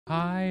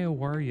Hi, how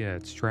are ya?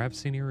 It's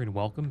Traviseen here, and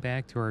welcome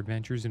back to our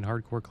adventures in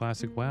Hardcore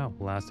Classic WoW.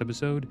 Last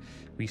episode,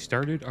 we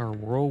started our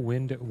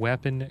Whirlwind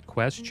Weapon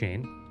quest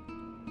chain,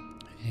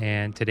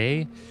 and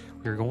today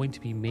we're going to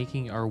be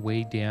making our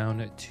way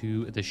down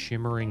to the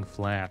Shimmering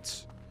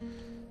Flats,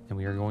 and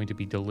we are going to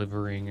be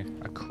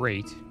delivering a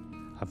crate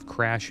of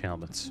crash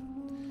helmets,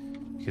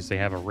 because they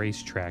have a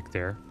racetrack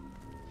there,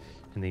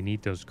 and they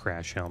need those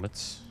crash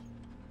helmets.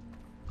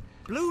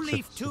 Blue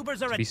leaf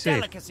tubers are a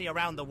delicacy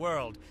around the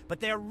world, but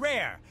they're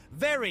rare,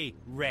 very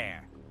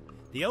rare.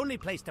 The only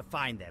place to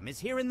find them is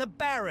here in the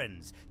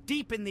Barrens,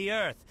 deep in the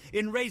earth,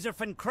 in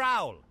Razorfen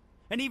Crowl.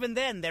 And even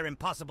then, they're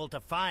impossible to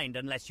find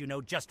unless you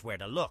know just where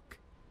to look.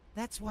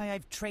 That's why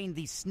I've trained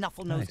these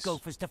snuffle-nosed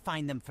gophers to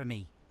find them for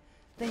me.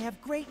 They have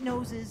great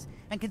noses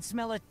and can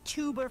smell a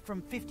tuber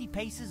from 50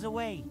 paces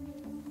away.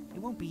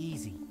 It won't be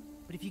easy,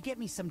 but if you get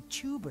me some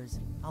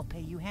tubers, I'll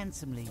pay you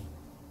handsomely.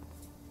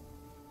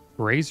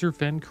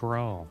 Razorfen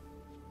Corral.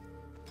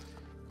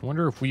 I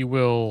wonder if we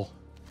will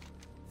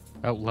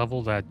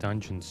out-level that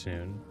dungeon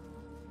soon.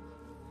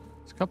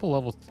 It's a couple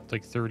level,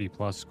 like 30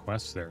 plus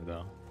quests there,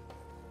 though.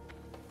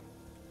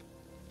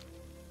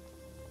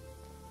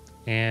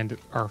 And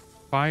our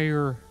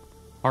Fire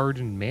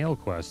Hardened Mail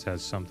quest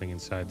has something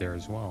inside there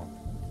as well.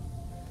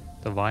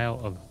 The Vial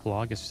of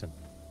Phlogiston.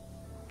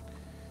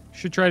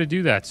 Should try to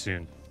do that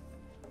soon.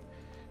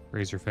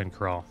 Razorfen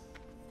Corral.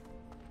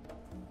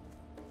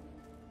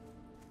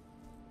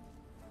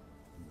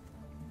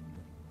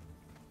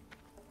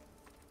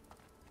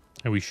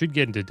 And we should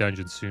get into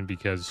dungeons soon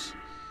because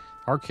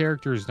our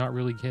character is not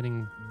really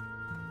getting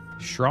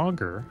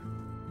stronger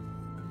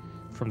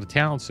from the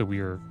talents that we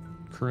are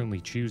currently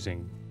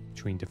choosing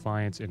between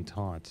Defiance and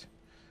Taunt.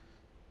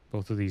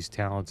 Both of these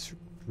talents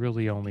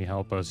really only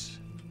help us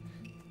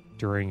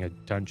during a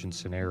dungeon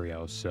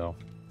scenario, so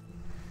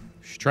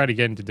we should try to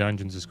get into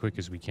dungeons as quick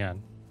as we can.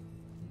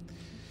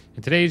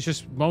 And today is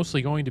just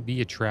mostly going to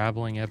be a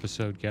traveling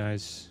episode,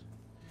 guys.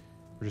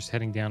 We're just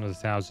heading down to the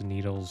Thousand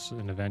Needles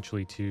and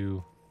eventually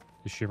to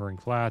the Shimmering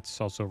Flats.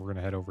 Also, we're going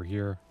to head over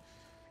here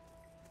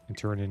and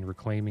turn in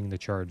Reclaiming the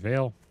Charred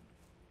Vale.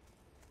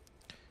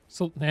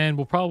 So, and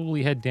we'll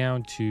probably head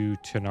down to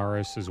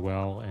Tanaris as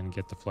well and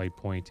get the flight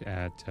point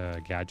at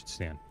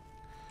Gadgetstan.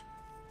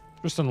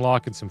 Just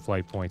unlocking some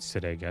flight points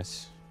today,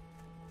 guys.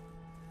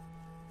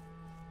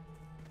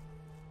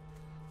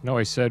 No,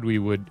 I said we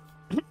would,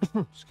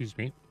 excuse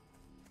me,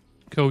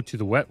 go to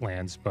the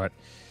wetlands, but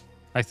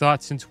I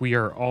thought since we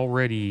are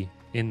already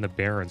in the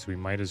Barrens, we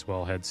might as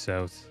well head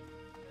south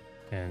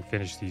and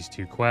finish these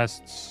two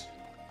quests.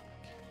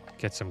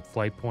 Get some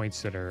flight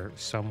points that are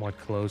somewhat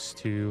close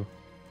to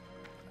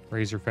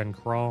Razorfen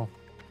Crawl.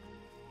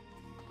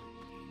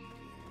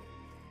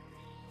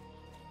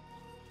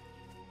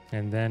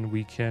 And then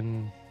we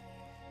can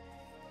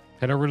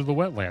head over to the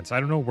wetlands. I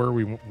don't know where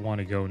we want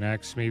to go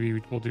next.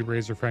 Maybe we'll do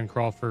Razorfen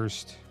Crawl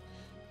first.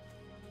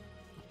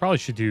 Probably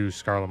should do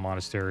Scarlet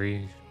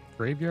Monastery.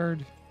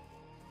 Graveyard?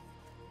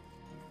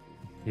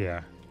 Yeah.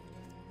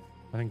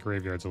 I think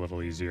Graveyard's a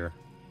little easier.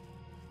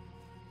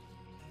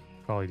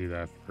 Probably do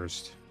that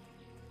first.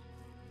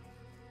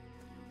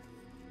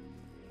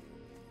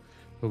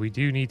 But we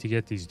do need to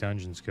get these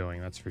dungeons going,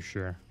 that's for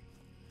sure.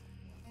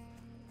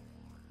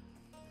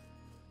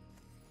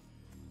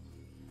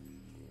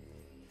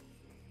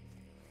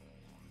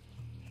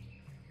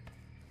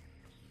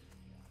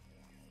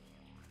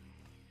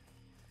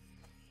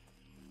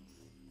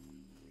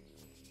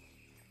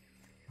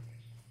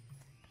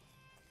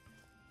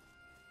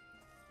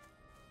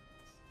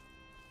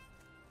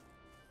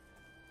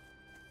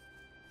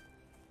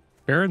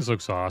 Barrens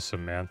looks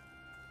awesome, man.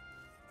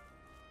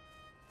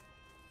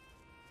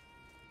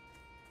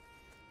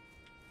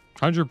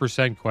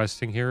 %%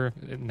 questing here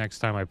next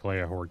time I play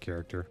a Horde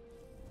character.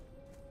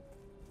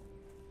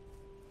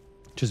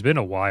 Which has been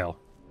a while.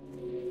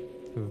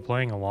 We've been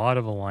playing a lot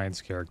of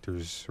Alliance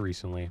characters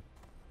recently.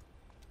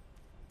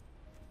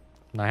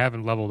 And I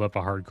haven't leveled up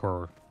a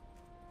hardcore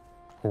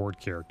Horde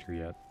character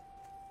yet.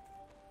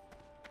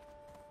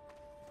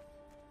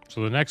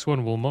 So the next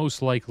one will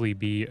most likely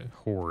be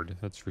Horde,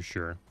 that's for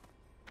sure.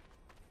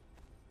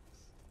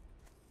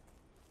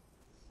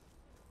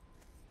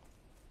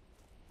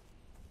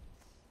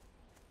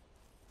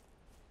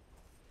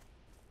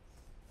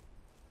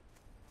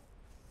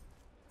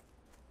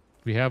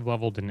 We have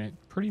leveled in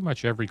pretty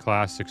much every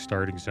classic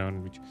starting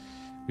zone.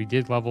 We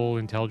did level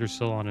in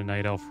Teldrassil on a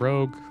Night Elf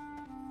Rogue.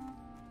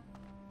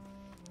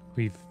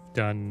 We've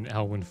done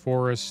Elwyn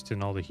Forest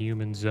and all the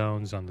human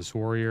zones on this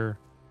warrior.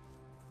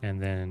 And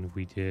then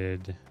we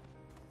did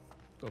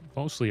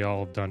mostly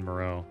all of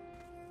Dunmoreau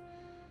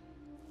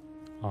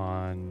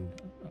on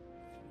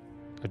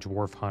a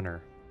Dwarf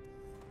Hunter.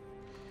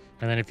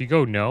 And then if you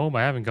go Gnome,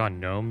 I haven't gone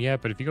Gnome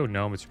yet, but if you go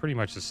Gnome, it's pretty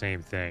much the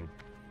same thing.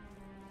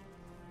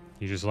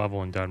 You just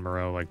level in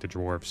Dunmoreau like the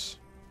dwarves.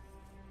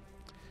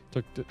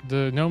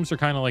 The gnomes are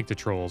kind of like the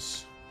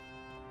trolls.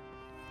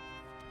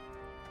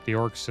 The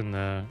orcs and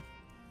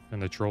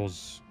the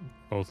trolls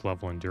both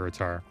level in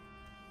Durotar.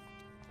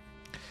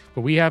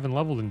 But we haven't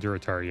leveled in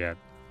Durotar yet.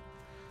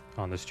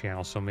 on this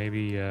channel, so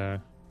maybe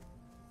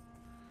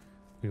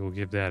we will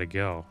give that a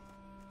go.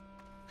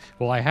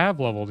 Well, I have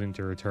leveled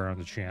into Return on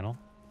the channel.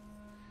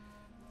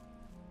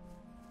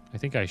 I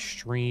think I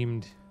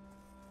streamed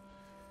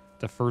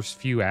the first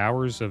few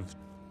hours of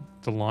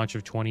the launch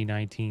of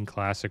 2019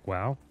 Classic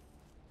WoW.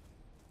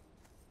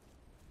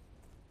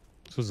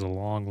 This was a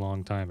long,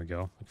 long time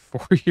ago, like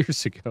 4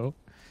 years ago.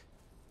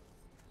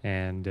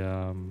 And,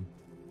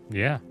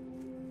 yeah.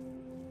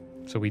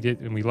 So we did,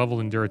 and we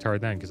leveled in Duratar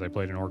then because I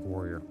played an Orc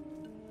Warrior.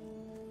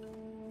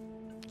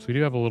 So we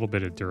do have a little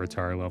bit of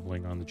Duratar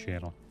leveling on the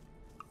channel.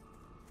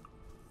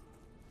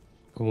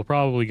 But we'll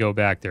probably go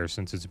back there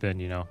since it's been,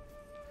 you know,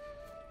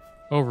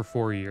 over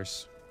 4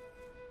 years.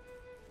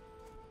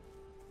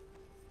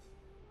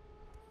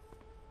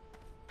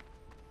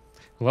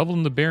 Leveled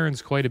in the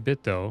Barrens quite a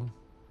bit, though,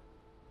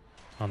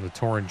 on the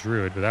Tauren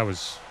Druid, but that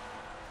was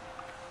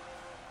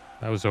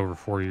over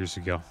 4 years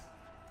ago.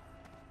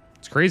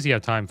 It's crazy how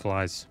time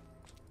flies.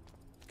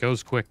 It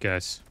goes quick,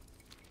 guys.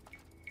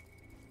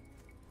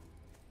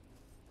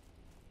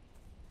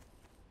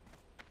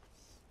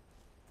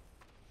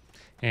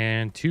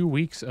 And 2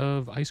 weeks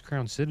of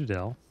Icecrown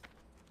Citadel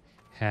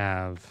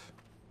have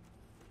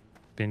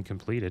been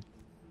completed.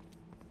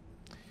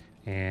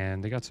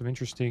 And they got some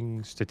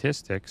interesting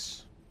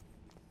statistics.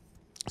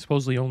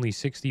 Supposedly only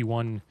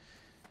 61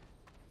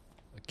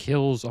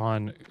 kills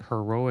on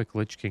Heroic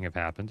Lich King have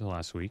happened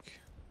last week.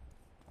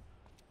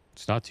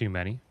 It's not too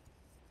many.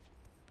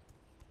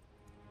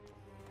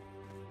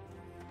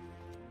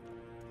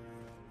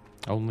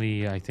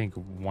 Only, I think,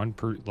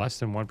 less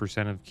than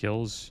 1% of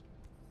kills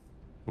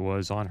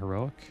was on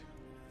Heroic.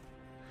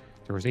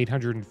 There was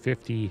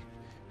 850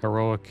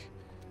 Heroic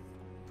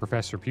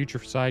Professor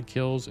Putrefide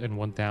kills and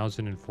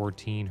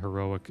 1,014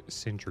 Heroic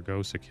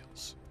Sintragosa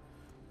kills.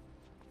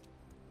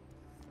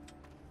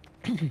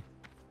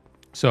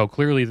 So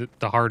clearly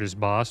the hardest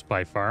boss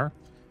by far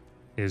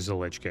is the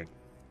Lich King,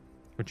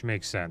 which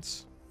makes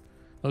sense.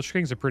 Lich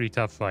King's a pretty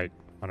tough fight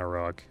on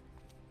Heroic.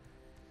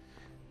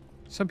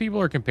 Some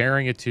people are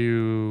comparing it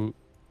to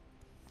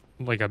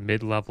like a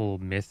mid-level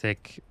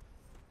mythic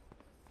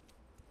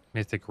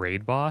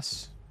raid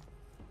boss.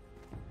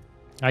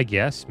 I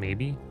guess,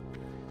 maybe.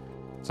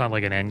 It's not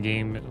like an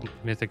endgame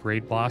mythic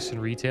raid boss in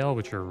retail,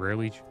 which are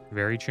rarely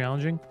very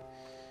challenging.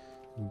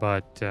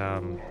 But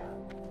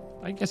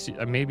I guess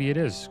maybe it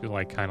is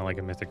like kind of like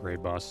a mythic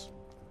raid boss.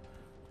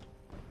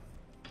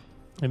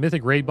 And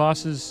mythic raid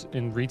bosses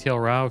in retail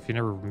WoW, if you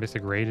never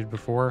mythic raided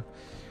before,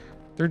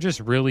 they're just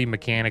really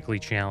mechanically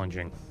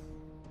challenging.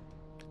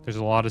 There's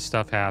a lot of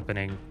stuff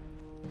happening,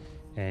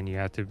 and you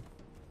have to,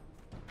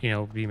 you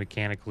know, be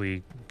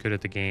mechanically good at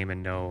the game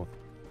and know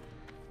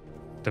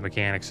the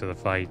mechanics of the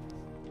fight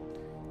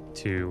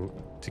to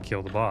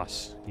kill the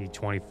boss. You need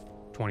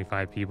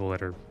 25 people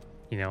that are,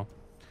 you know,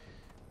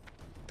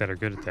 that are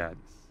good at that.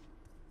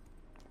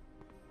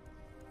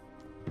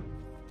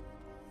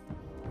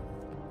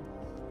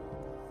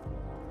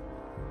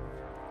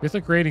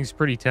 Mythic raiding's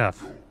pretty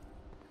tough.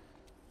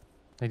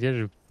 I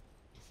did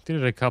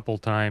it a couple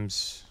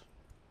times,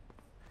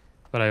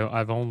 but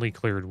I've only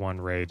cleared one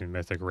raid in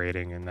mythic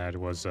raiding, and that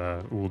was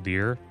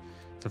Uldir,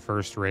 the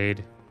first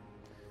raid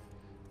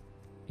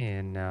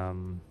in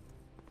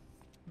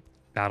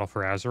Battle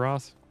for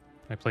Azeroth.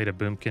 I played a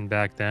Boomkin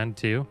back then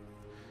too,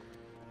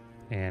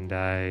 and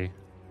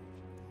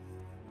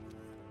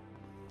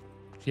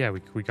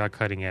we got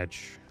cutting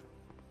edge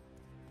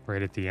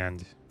right at the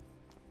end.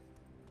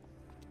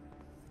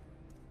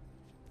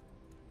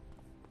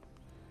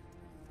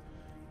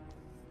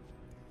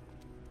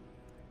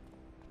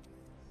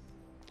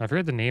 I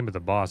forget the name of the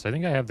boss. I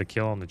think I have the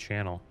kill on the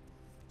channel.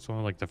 It's one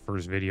of like the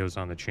first videos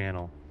on the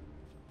channel.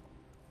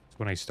 It's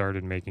when I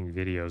started making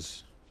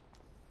videos.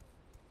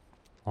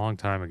 A long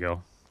time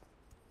ago.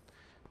 I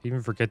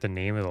even forget the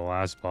name of the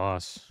last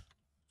boss.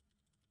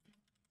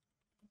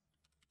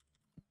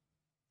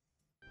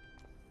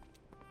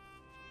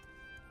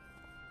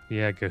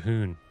 Yeah,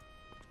 Gahoon.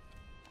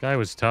 Guy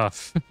was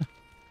tough.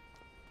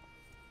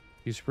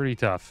 He's pretty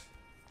tough.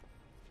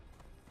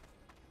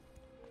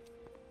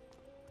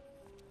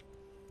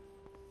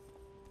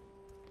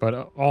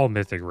 But all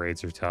mythic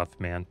raids are tough,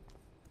 man.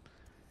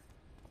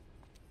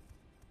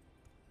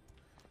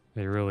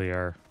 They really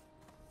are.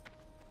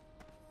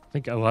 I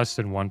think less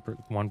than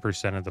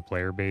 1% of the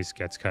player base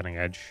gets cutting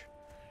edge.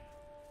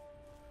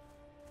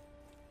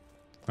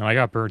 And I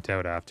got burnt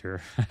out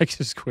after. I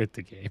just quit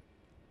the game.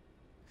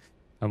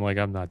 I'm like,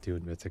 I'm not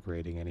doing mythic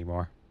raiding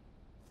anymore.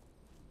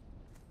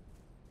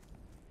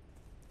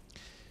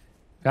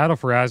 Battle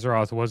for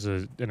Azeroth was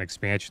an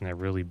expansion that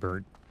really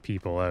burnt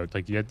people out.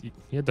 Like you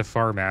had to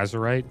farm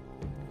Azerite.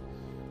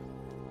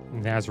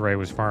 And Azerite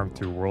was farmed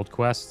through world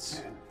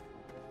quests.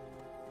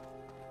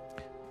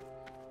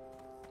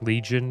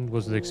 Legion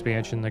was the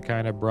expansion that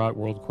kind of brought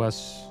world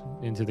quests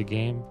into the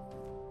game.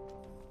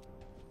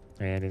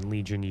 And in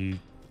Legion,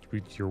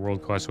 your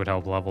world quest would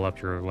help level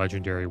up your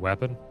legendary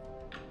weapon.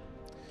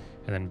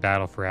 And then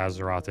Battle for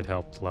Azeroth, it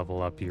helped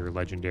level up your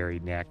legendary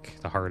neck,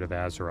 the Heart of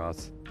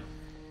Azeroth.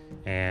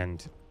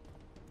 And,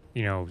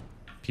 you know,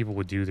 people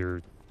would do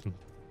their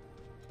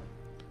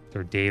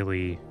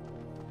daily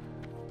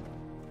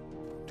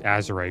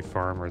Azurite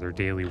farm or their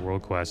daily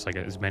world quest, like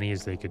as many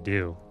as they could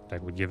do,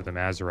 that would give them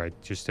Azurite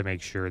just to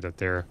make sure that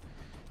their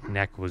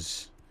neck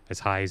was as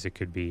high as it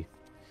could be.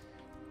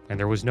 And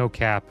there was no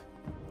cap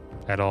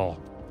at all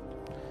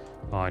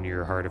on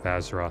your Heart of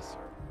Azeroth.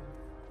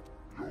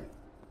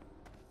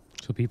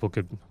 So people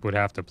would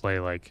have to play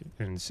like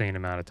an insane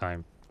amount of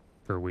time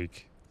per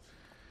week.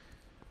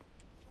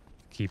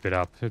 Keep it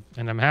up.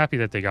 And I'm happy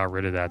that they got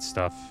rid of that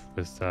stuff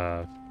with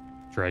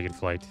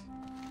Dragonflight.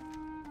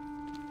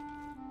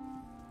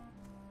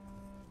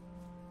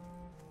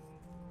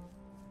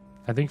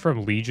 I think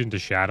from Legion to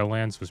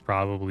Shadowlands was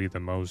probably the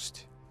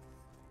most...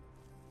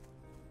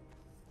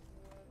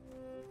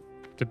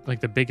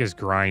 the biggest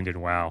grind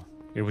in WoW.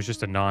 It was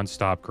just a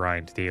non-stop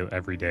grind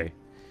every day.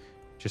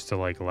 Just to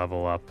like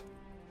level up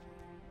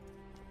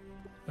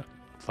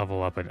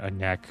a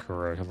neck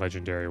or a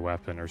legendary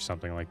weapon or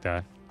something like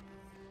that.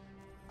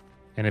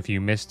 And if you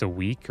missed a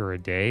week or a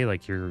day,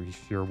 like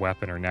your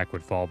weapon or neck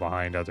would fall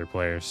behind other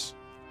players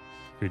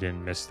who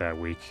didn't miss that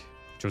week.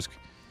 Which was...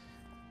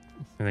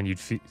 And then you'd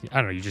feel, I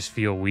don't know, you just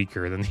feel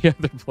weaker than the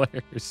other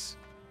players.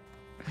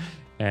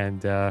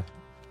 And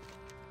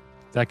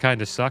that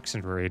kind of sucks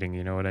in raiding,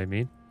 you know what I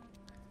mean?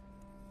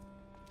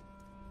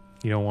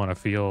 You don't want to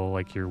feel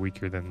like you're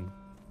weaker than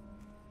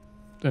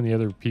the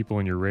other people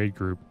in your raid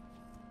group.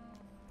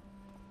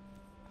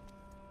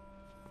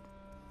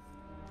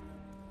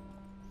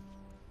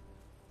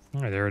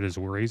 All right, there it is.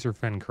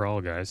 Razorfen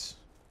Crawl, guys.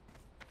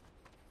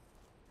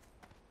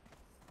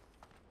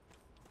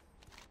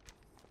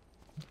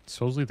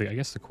 Supposedly, I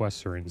guess the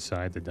quests are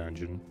inside the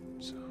dungeon,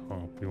 so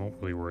we won't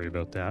really worry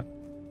about that.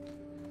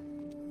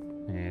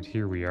 And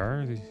here we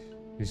are.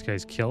 These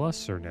guys kill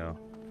us or no?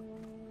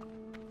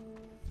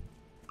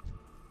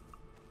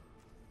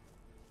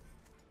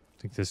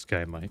 I think this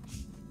guy might.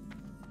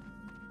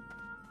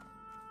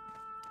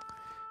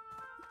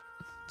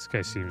 This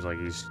guy seems like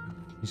he's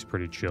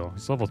pretty chill.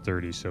 He's level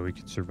 30, so he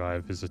can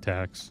survive his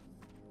attacks.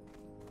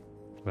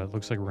 But it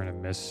looks like we're gonna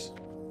miss.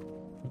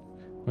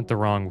 Went the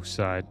wrong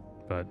side,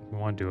 but we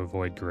wanted to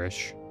avoid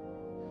Grish.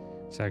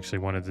 It's actually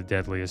one of the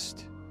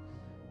deadliest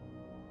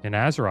in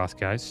Azeroth,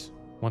 guys.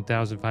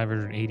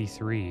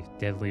 1,583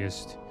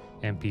 deadliest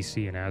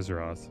NPC in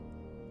Azeroth.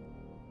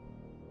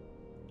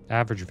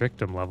 Average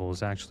victim level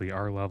is actually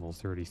our level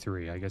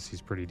 33. I guess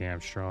he's pretty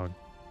damn strong.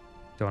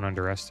 Don't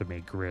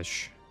underestimate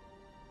Grish.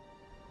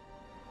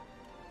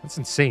 That's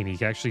insane.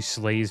 He actually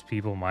slays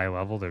people my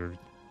level that are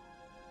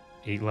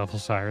 8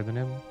 levels higher than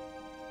him.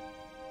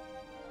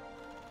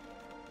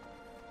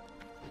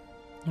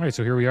 Alright,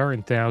 so here we are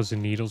in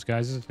Thousand Needles,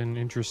 guys. It's an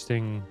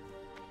interesting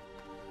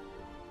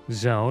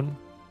zone.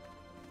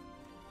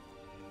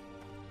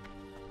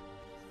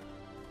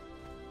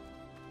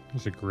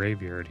 There's a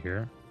graveyard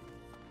here.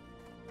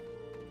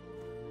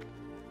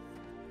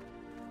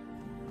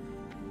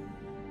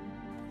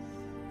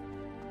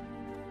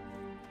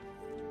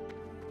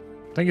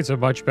 I think it's a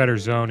much better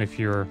zone if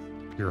you're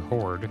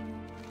Horde.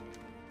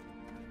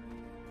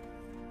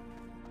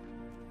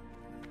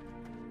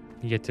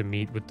 You get to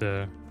meet with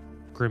the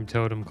Grim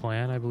Totem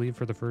clan, I believe,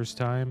 for the first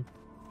time.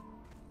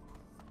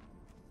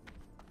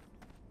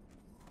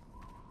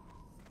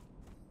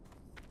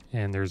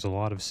 And there's a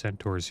lot of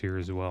centaurs here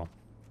as well.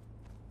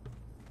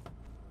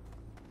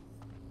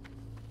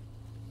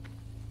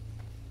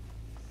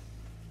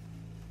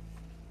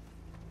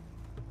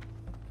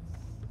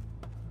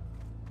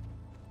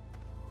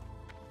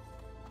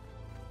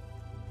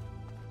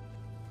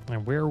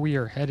 And where we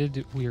are headed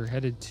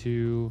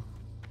to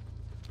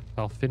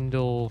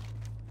Valfindel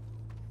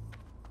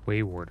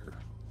Waywarder.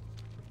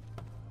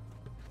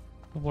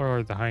 Level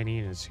are the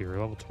hyenas here,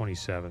 level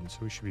 27, so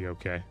we should be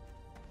okay.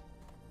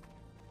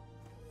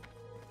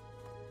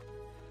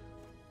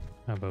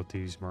 How about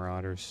these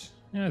marauders?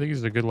 Yeah, I think this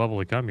is a good level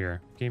to come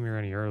here. Came here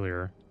any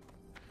earlier,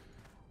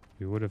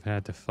 we would have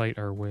had to fight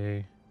our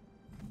way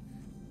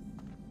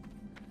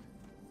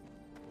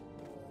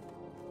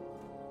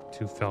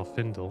to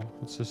Valfindel.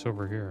 What's this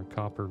over here?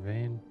 Copper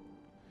vein.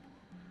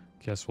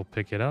 Guess we'll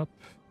pick it up.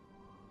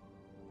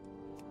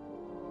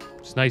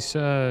 It's nice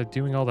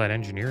doing all that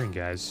engineering,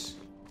 guys.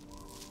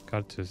 Got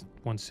it to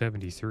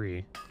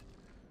 173.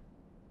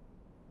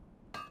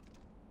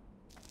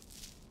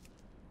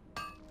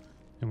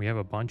 And we have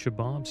a bunch of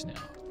bombs now.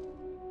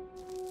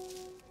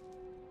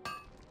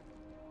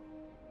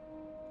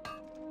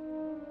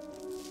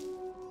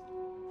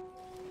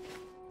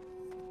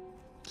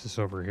 What's this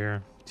over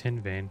here?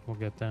 Tin vein. We'll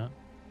get that.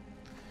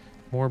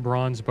 More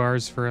bronze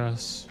bars for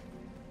us.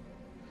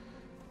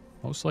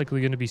 Most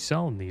likely going to be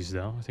selling these,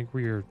 though. I think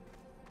we are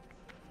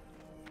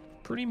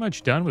pretty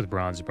much done with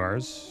bronze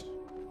bars.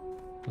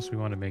 Unless we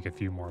want to make a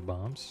few more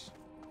bombs.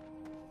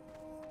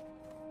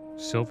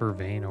 Silver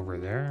vein over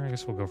there. I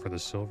guess we'll go for the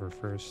silver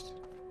first.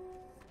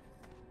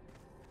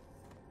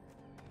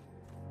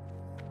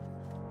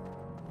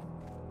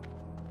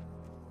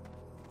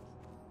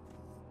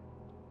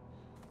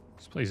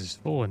 This place is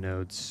full of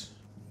nodes.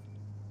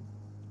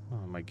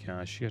 Oh my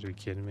gosh, you gotta be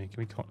kidding me.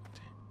 Can we call...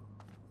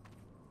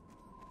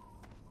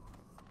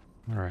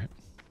 All right.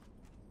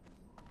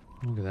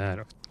 Look at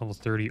that. Level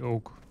 30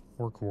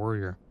 Orc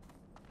Warrior.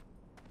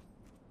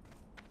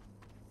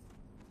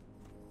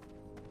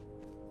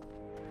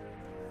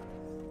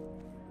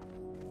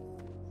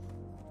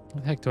 How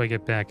the heck do I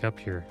get back up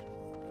here?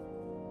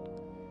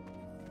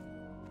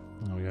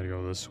 Oh, we gotta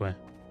go this way.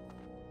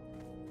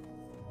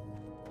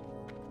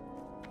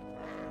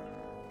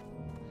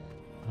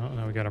 Oh,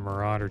 now we got a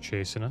marauder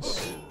chasing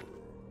us.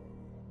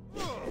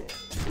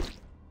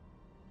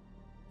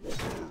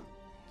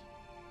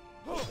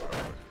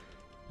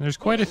 There's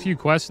quite a few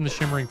quests in the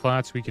Shimmering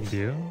Flats we can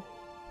do.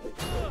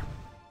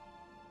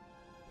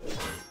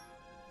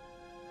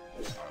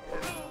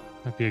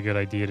 Might be a good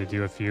idea to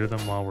do a few of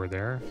them while we're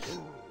there.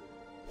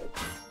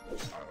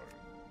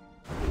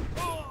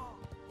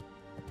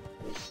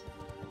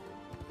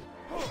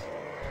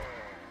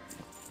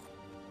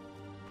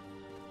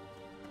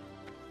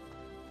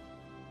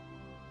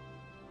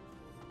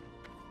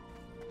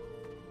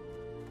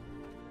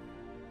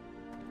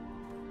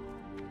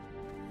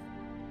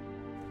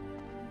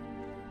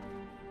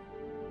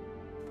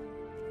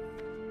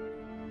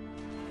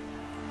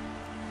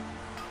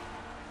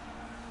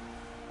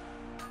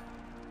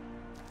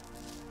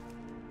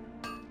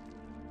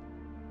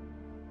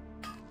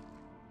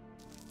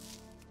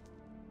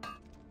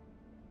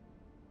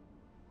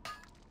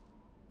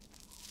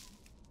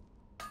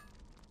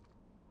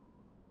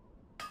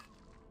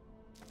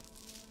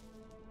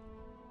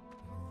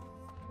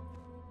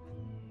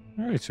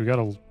 Alright, so we got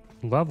a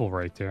level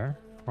right there.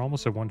 We're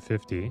almost at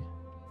 150.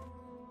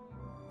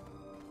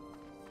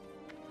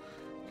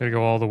 Gotta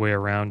go all the way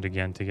around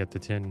again to get the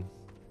tin.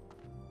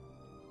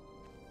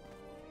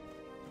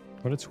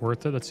 But it's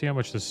worth it. Let's see how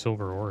much this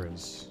silver ore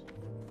is.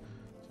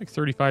 It's like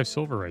 35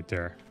 silver right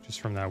there, just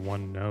from that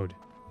one node.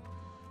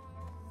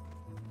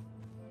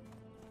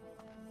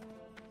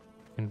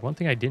 And one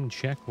thing I didn't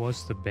check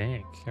was the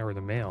bank, or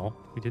the mail.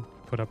 We did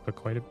put up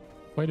quite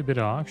a bit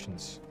of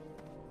auctions.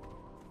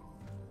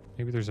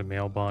 Maybe there's a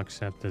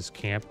mailbox at this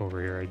camp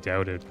over here. I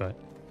doubt it, but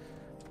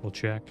we'll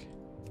check.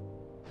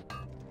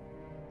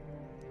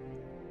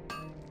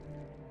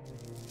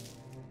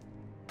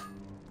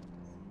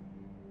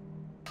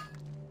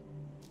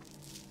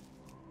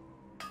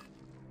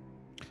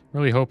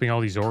 Really hoping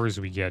all these ores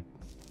we get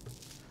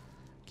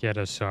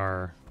us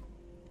our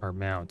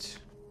mount.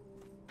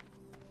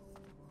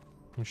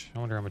 I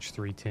wonder how much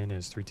 3 tin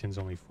is. 3 tin's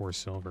only 4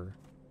 silver.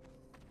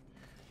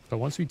 But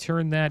once we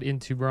turn that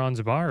into bronze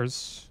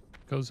bars,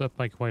 goes up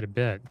by quite a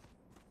bit.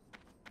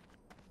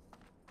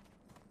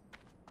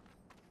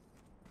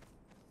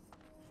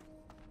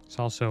 There's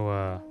also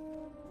a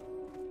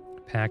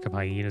pack of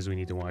hyenas we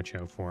need to watch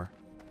out for.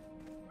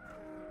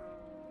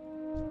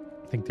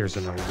 I think there's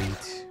an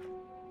elite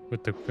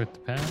with the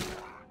pack.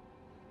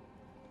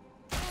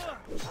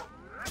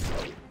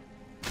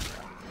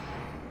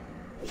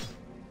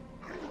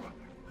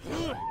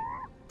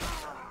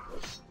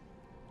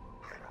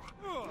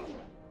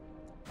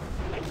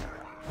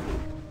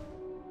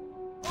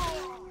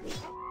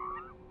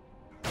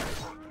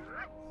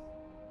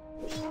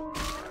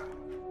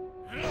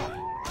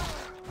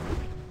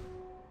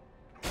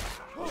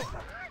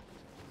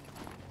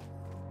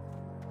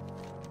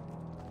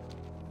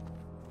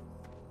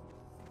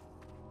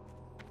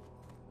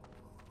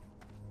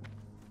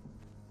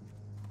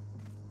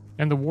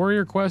 And the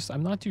warrior quest,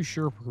 I'm not too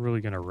sure if we're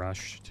really going to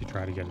rush to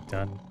try to get it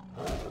done.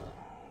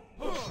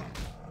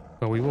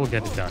 But we will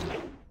get it done.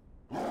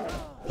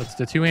 That's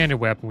the two-handed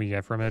weapon we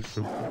get from it.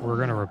 We're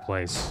going to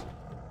replace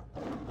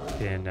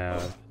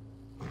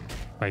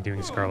by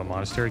doing Scarlet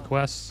Monastery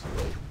quests.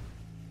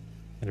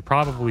 And it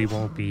probably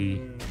won't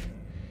be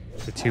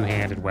the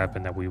two-handed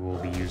weapon that we will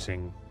be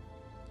using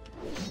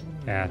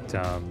at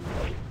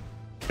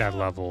that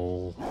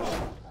level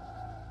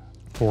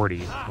 40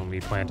 when we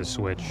plan to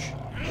switch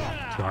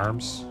to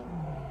arms.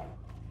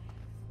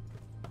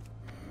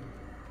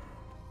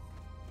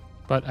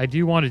 But I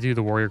do want to do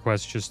the warrior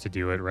quest just to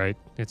do it, right?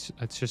 It's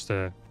just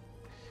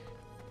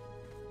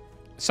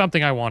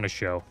something I want to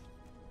show.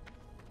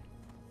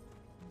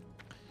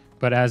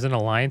 But as an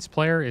alliance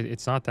player,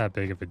 it's not that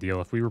big of a deal.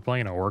 If we were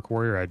playing an orc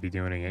warrior, I'd be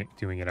doing it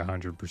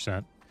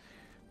 100%.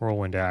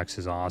 Whirlwind axe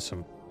is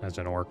awesome as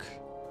an orc,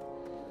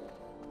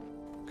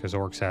 because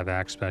orcs have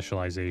axe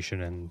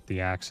specialization, and the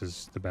axe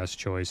is the best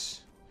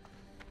choice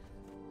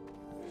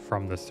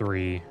from the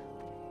 3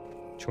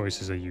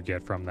 choices that you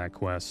get from that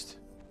quest.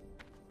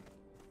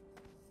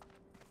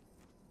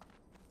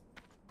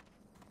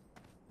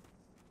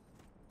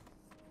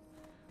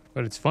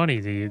 But it's funny,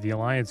 the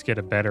Alliance get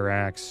a better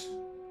axe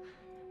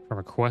from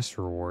a quest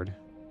reward.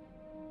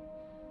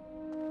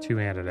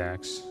 Two-handed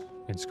axe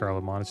in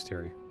Scarlet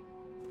Monastery.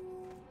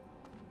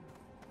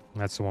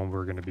 And that's the one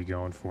we're going to be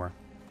going for.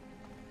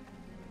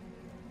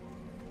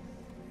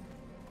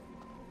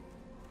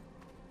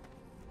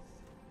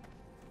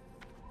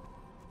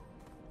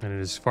 And it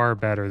is far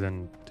better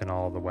than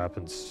all the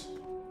weapons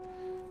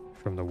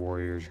from the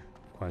warrior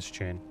quest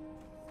chain.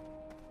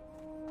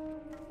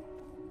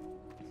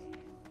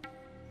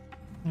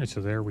 Alright,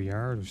 so there we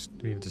are.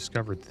 We've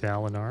discovered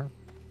Thalinar.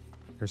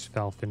 There's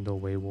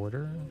Falfindel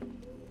Waywarder.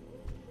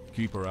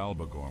 Keeper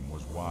Albagorm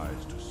was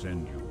wise to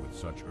send you with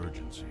such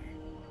urgency.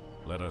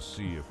 Let us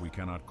see if we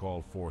cannot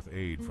call forth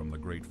aid from the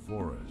great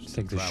forest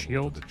Take to the travel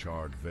shield. to the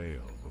Charred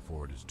Vale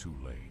before it is too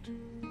late.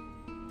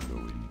 Go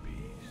in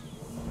peace.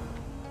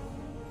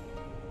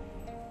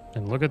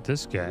 And look at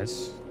this,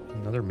 guys.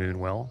 Another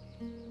Moonwell.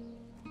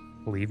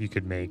 I believe you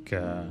could make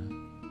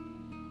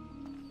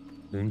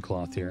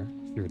Mooncloth here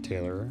if you're a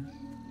tailorer.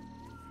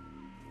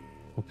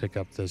 We'll pick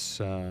up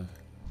this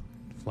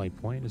flight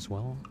point as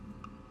well.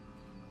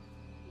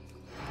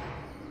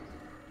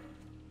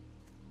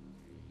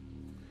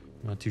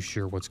 Not too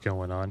sure what's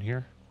going on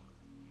here.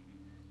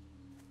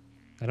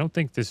 I don't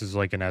think this is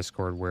like an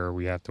escort where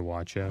we have to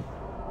watch out.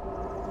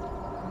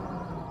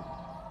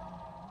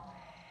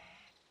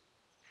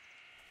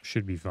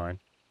 Should be fine.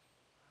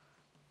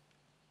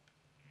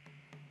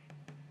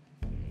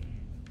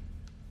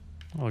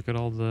 Oh, look at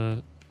all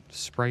the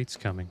sprites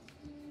coming.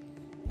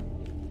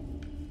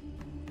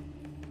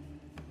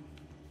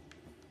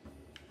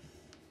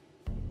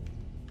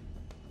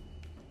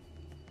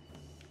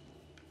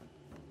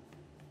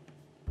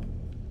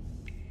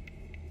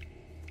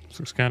 This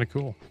looks kind of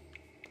cool.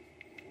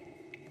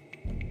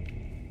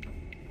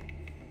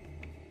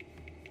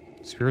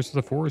 Spirits of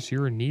the Forest,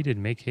 you are needed.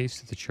 Make haste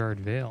to the Charred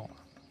Vale.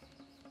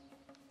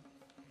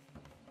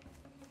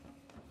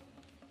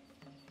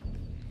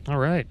 All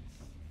right.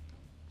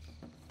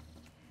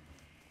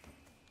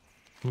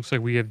 Looks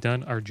like we have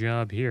done our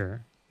job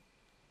here.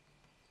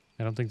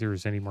 I don't think there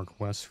was any more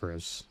quests for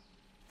us.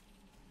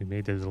 We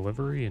made the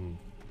delivery, and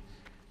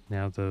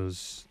now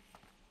those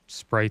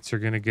sprites are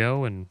going to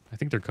go, and I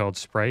think they're called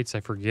sprites. I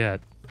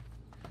forget.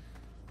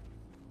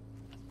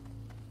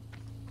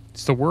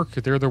 It's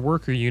the they're the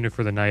worker unit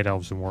for the Night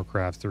Elves in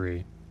Warcraft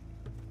 3.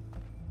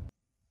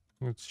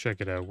 Let's check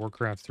it out.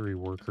 Warcraft 3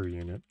 worker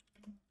unit.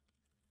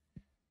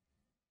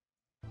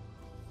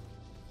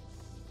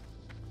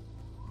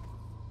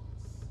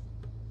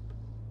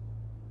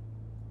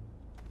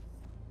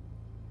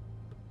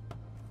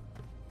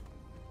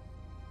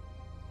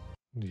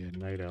 Yeah,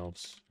 Night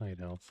Elves. Night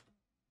Elf.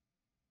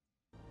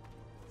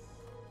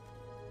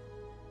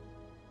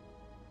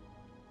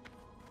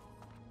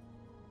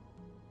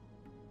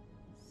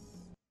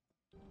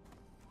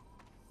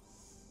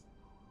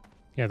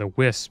 Yeah, the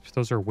wisps.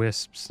 Those are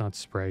wisps, not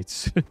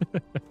sprites.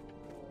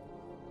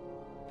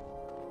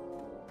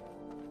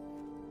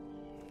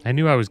 I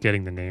knew I was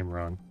getting the name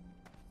wrong.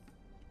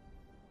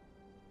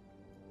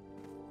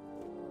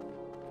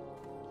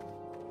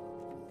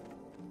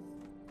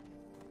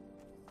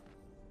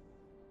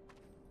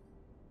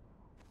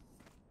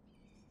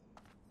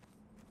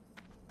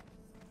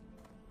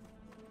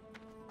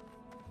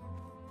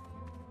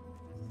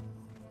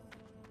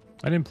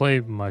 I didn't play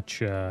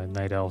much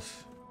Night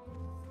Elf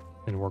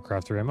in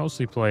Warcraft 3. I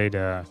mostly played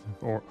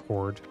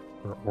Horde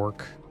or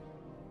Orc.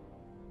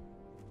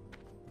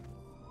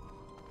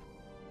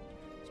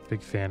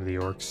 Big fan of the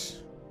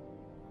Orcs.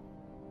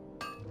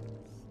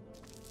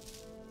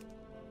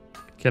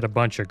 Get a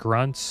bunch of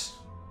grunts.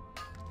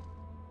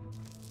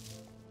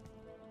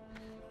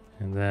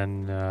 And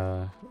then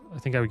I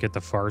think I would get the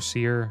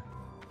Farseer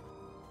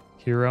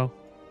hero.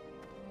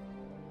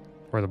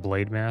 Or the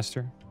Blade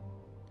Master.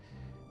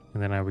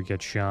 And then I would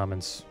get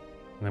shamans.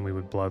 And then we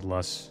would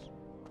bloodlust.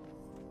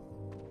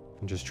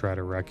 And just try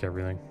to wreck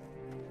everything.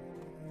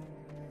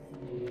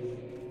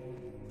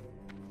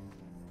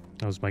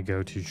 That was my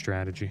go-to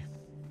strategy.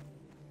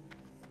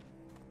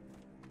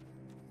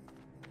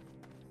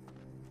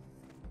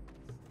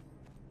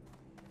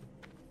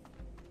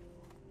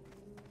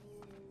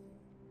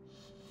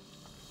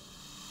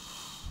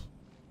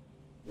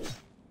 Let's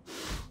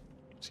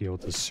deal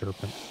with this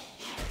serpent.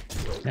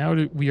 Now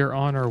we are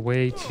on our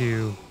way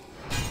to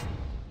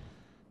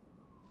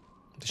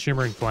the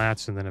Shimmering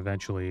Flats and then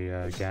eventually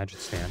Gadget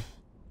Stand.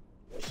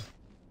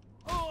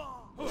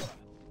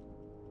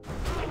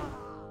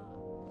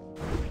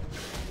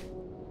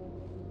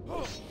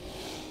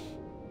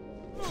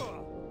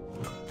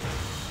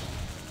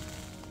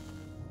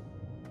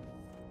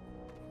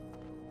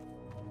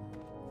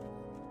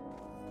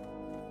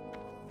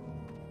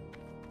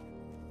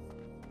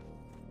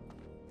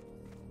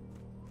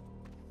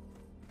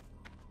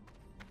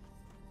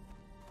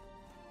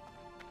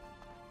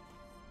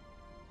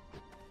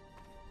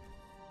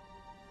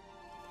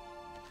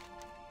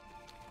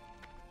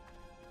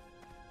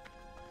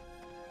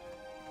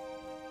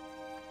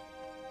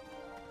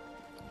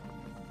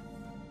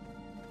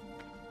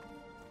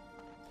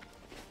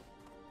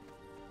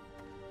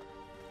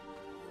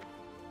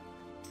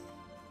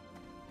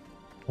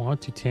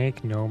 Want to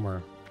tank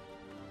Nomer.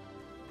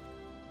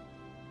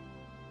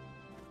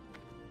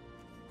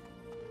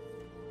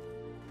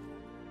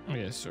 Oh,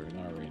 yeah, sorry,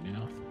 not right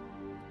now.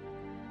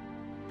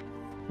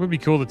 Would be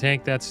cool to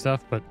tank that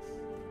stuff, but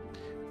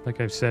like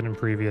I've said in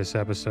previous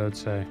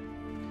episodes, I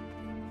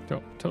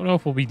don't know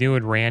if we'll be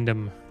doing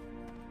random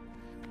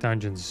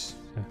dungeons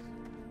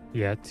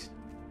yet.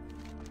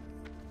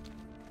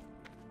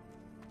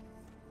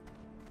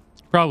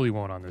 Probably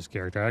won't on this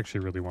character. I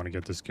actually really want to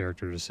get this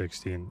character to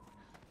 16.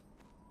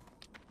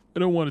 I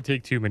don't want to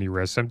take too many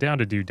risks. I'm down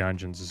to do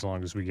dungeons as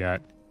long as we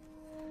got,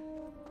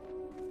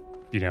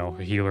 you know,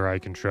 a healer I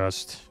can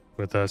trust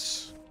with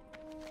us.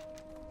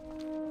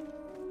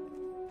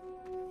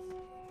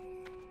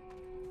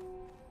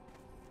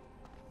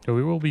 So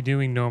we will be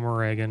doing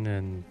Nomoragan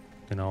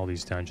and all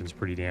these dungeons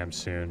pretty damn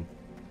soon.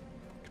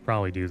 Could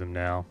probably do them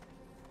now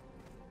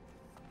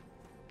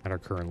at our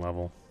current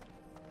level.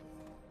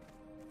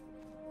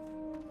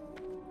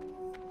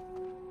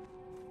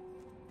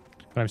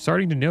 But I'm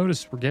starting to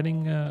notice we're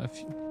getting a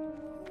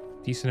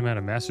decent amount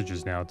of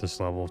messages now at this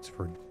level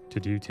to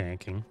do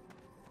tanking.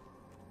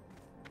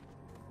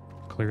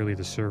 Clearly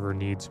the server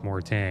needs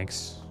more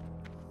tanks.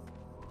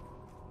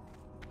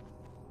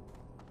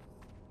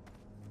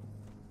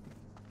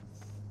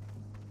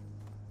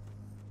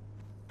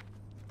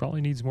 Probably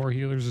needs more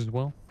healers as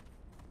well.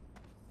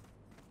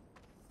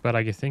 But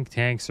I think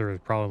tanks are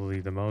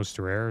probably the most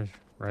rare,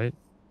 right?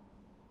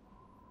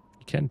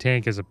 You can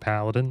tank as a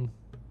paladin.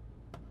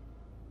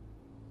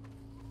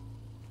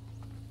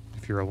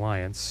 If you're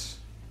Alliance.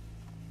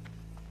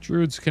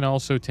 Druids can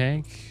also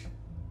tank.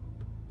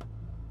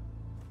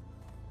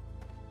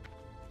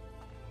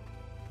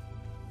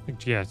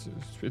 Yeah,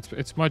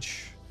 it's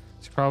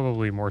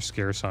probably more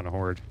scarce on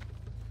Horde.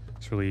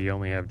 It's really, you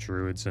only have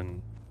Druids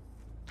and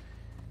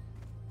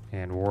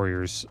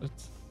warriors.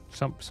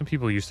 Some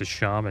people used to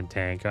shaman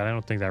tank. I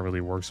don't think that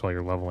really works while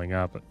you're leveling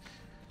up. But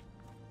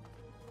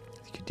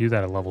you could do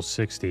that at level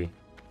 60.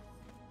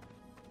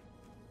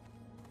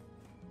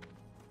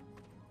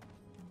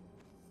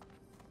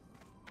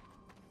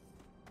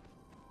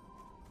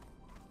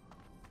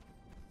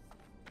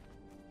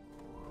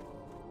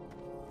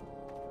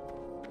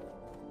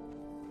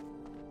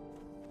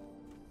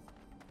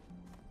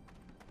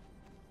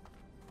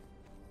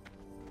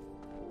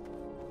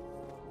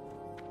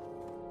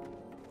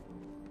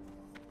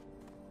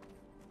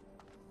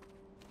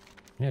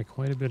 Yeah,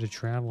 quite a bit of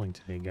traveling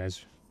today,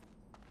 guys.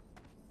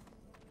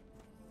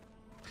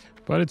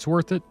 But it's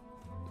worth it.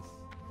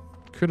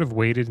 Could have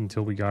waited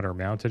until we got our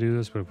mount to do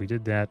this, but if we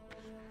did that,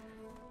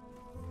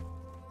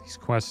 these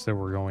quests that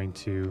we're going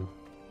to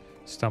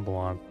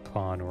stumble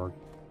upon will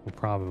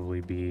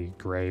probably be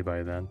gray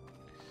by then.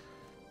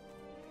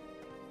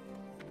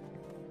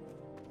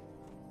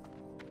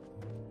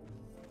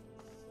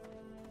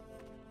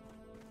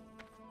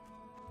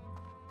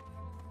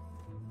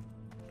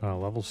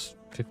 Level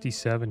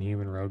 57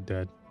 human rogue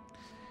dead.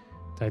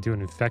 Died to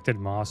an infected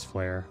moss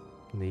flare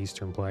in the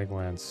Eastern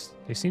Plaguelands.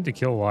 They seem to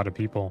kill a lot of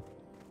people.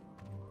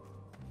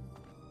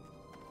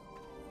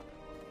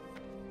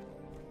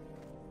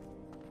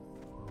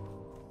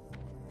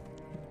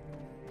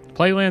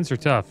 Plaguelands are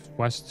tough,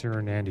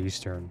 Western and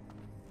Eastern.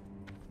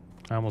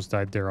 I almost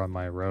died there on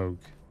my rogue.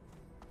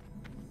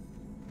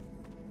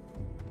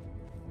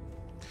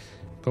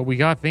 But we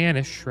got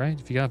Vanish, right?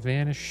 If you got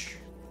Vanish,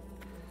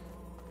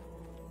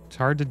 it's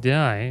hard to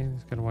die.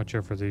 Gotta watch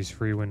out for these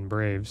Freewind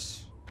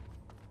Braves.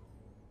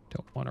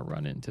 Don't want to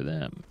run into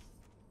them.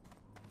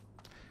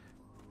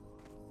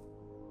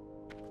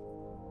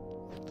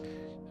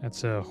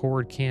 That's a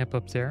Horde camp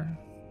up there.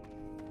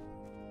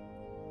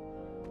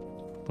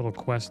 Little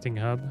questing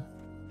hub.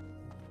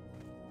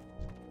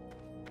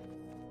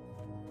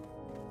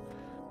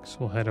 So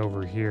we'll head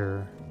over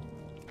here.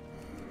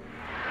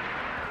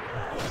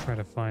 Try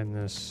to find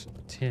this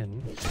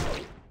tin.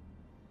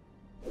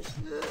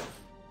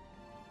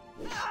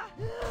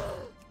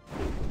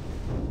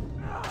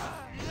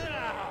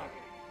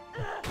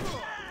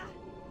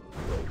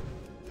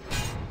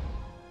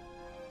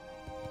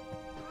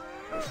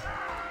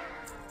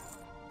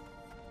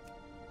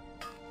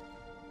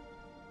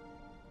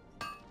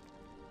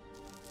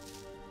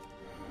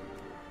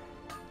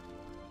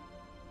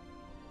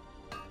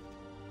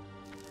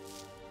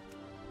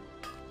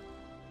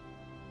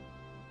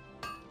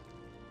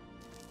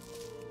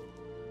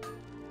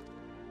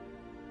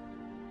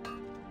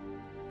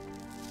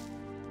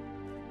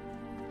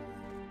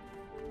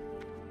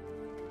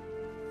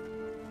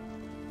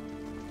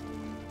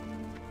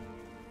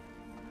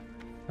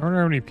 I wonder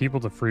how many people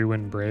the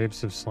Freewind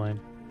Braves have slain.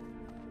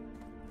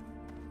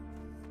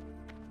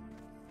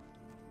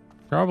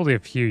 Probably a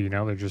few, you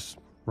know, they're just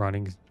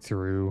running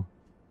through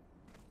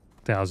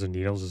Thousand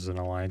Needles as an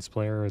Alliance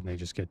player and they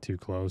just get too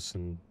close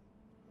and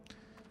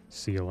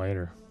see you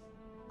later.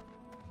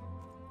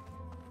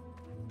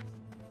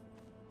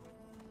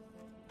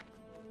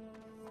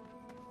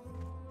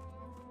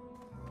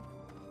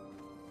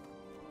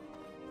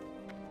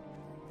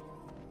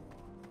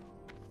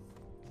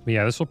 But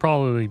yeah, this will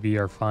probably be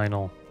our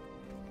final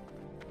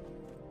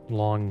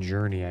long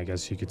journey, I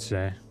guess you could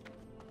say.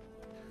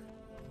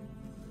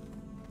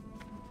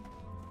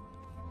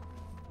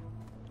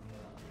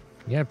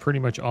 We have pretty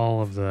much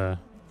all of the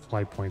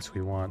flight points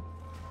we want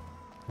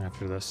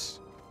after this.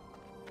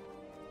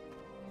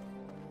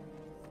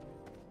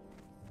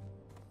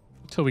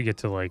 Until we get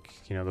to, like,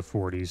 you know, the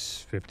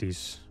 40s,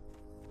 50s.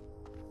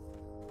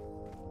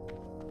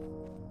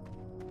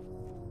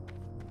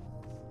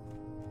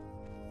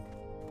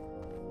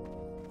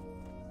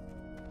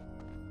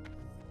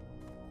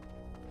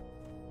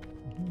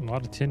 A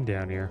lot of tin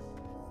down here.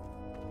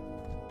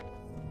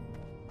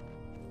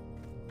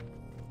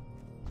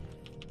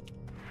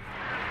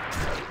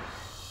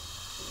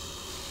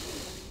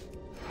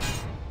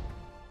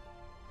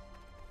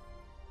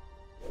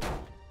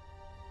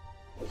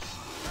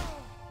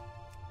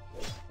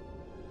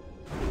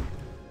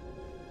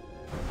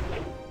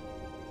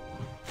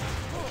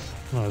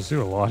 Oh, those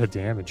do a lot of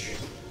damage.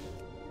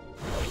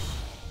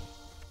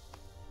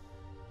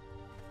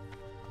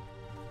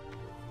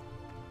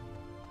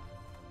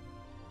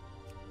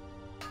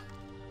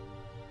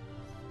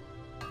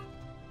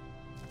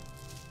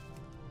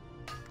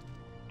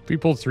 If we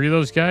pulled 3 of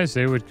those guys,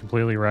 they would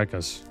completely wreck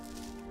us.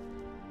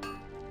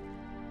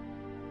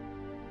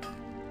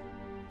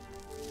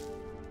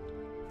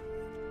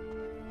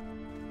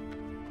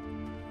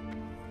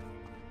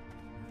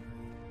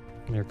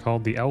 They're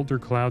called the Elder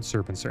Cloud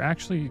Serpents. They're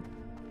actually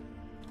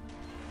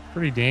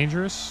pretty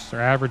dangerous.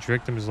 Their average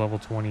victim is level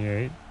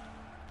 28.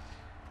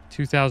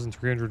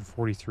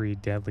 2,343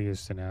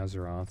 deadliest in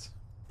Azeroth. So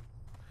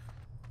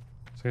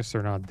I guess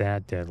they're not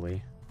that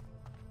deadly.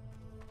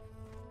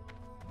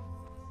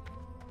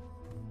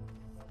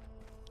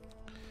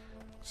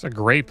 It's a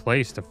great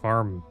place to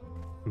farm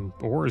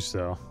ores,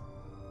 though.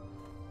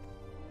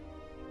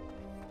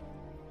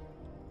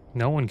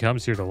 No one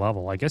comes here to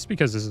level. I guess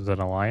because this is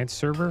an Alliance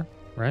server,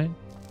 right?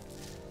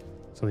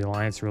 So the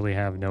Alliance really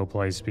have no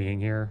place being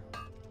here.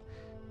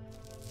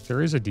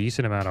 There is a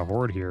decent amount of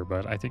Horde here,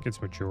 but I think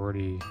it's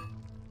majority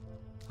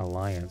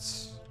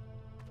Alliance.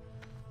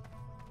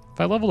 If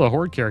I leveled a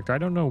Horde character, I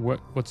don't know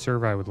what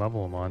server I would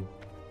level him on.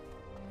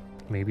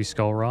 Maybe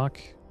Skull Rock?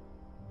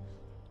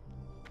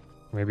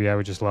 Maybe I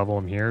would just level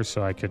him here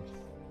so I could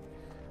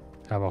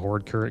have a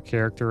Horde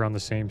character on the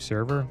same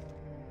server,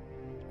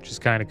 which is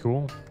kind of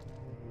cool.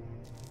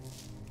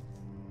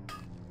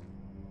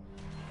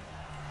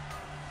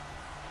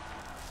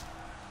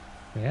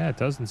 Yeah, it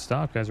doesn't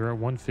stop, guys. We're at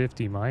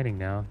 150 mining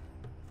now.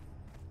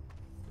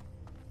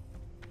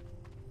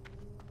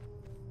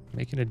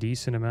 Making a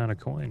decent amount of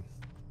coin.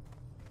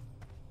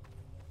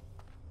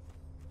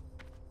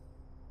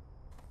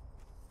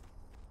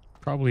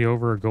 Probably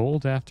over a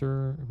gold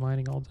after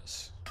mining all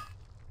this.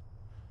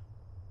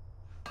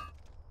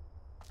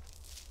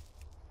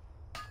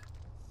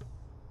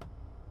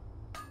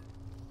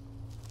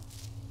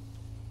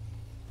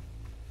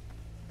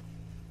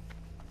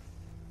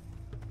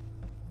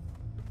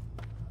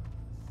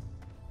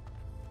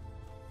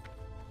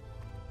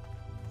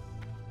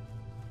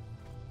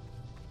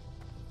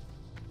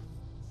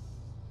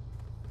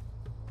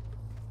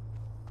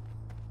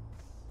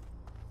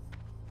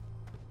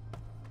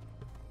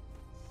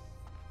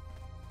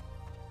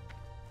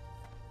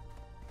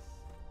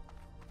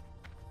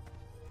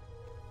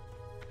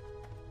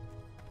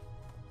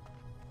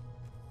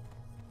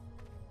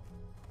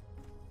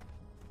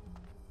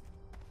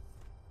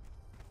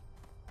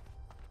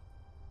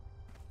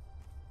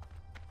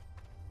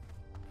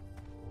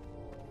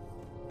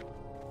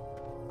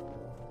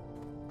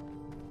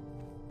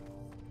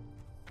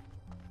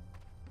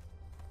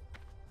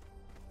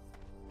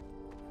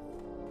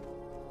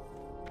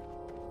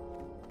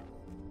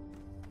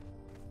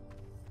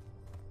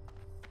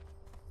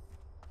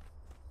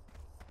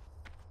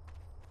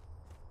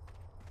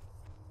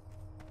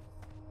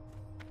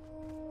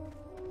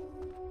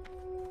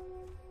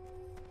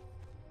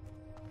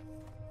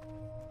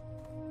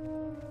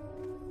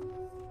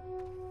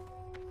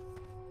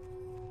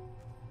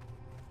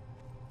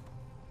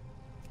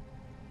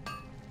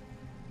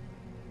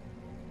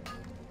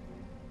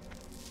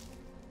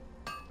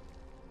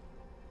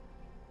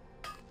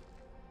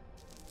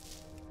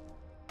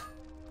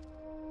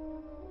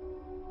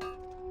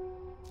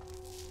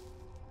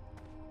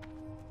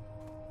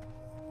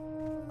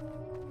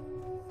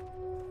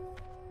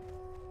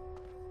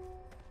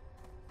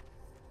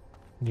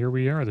 Here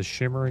we are, the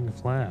Shimmering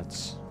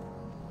Flats.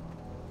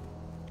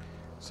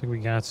 Looks like we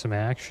got some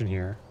action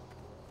here.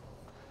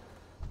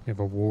 We have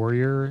a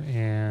warrior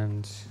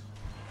and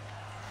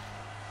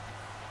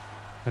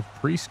a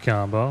priest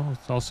combo.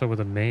 It's also with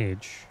a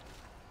mage.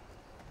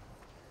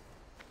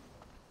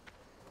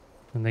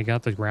 And they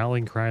got the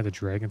Growling Cry of the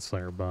Dragon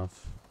Slayer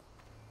buff.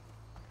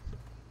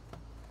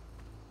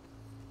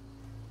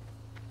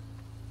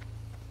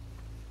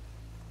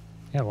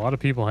 Yeah, a lot of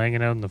people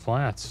hanging out in the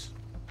flats.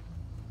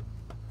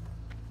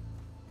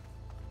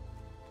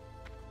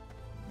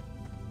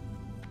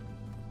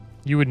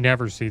 You would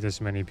never see this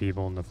many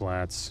people in the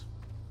flats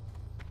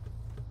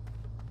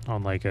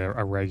on like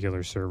a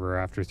regular server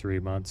after 3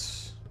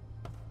 months.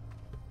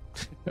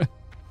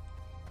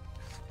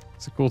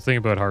 It's a cool thing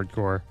about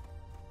hardcore.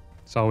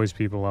 It's always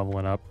people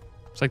leveling up.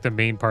 It's like the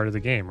main part of the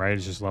game, right?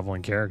 It's just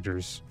leveling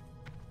characters.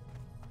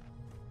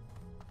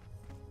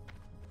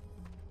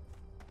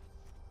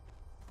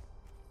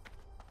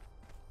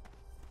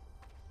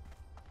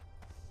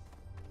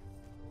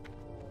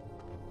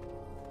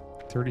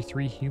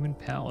 $33 human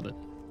paladin.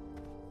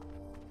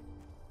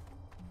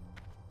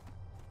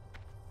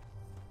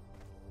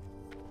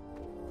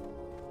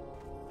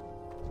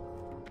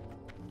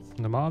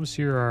 The mobs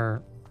here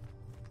are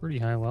pretty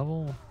high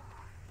level.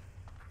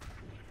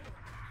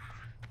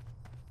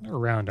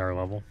 Around our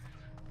level.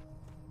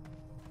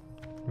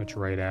 Much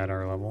right at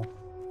our level.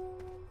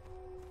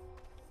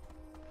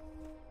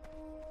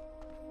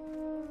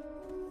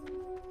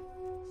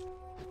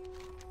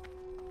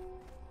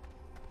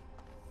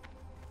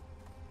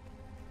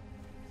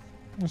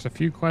 There's a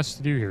few quests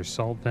to do here.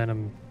 Salt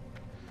Venom,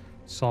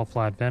 Salt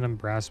Flat Venom,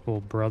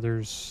 Brassbowl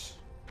Brothers,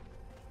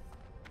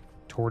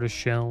 Tortoise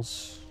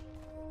Shells.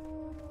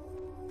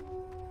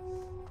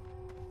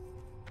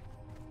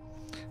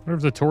 I wonder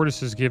if the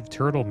tortoises give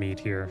turtle meat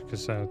here,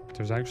 because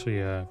there's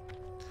actually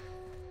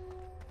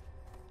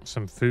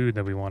some food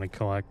that we want to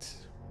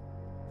collect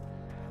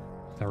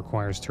that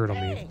requires turtle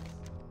meat.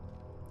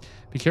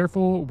 Be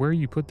careful where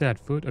you put that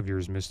foot of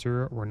yours,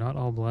 mister. We're not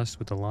all blessed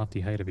with the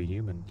lofty height of a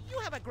human. You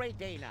have a great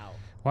day now.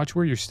 Watch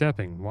where you're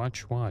stepping.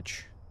 Watch,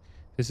 watch.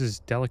 This is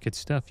delicate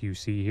stuff you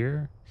see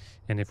here.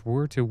 And if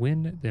we're to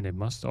win, then it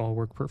must all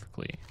work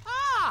perfectly.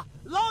 Ah!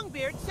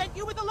 Longbeard sent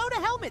you with a load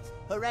of helmets.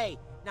 Hooray!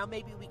 Now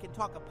maybe we can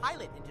talk a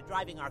pilot into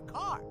driving our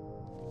car.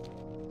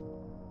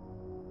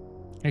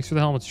 Thanks for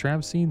the helmets,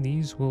 Traviseen.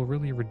 These will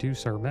really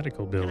reduce our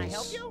medical bills. Can I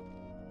help you?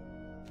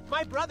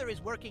 My brother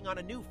is working on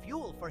a new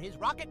fuel for his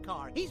rocket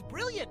car. He's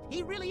brilliant.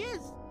 He really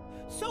is.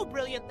 So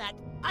brilliant that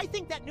I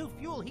think that new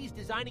fuel he's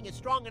designing is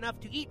strong enough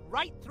to eat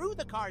right through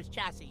the car's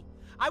chassis.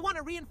 I want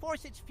to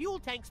reinforce its fuel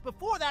tanks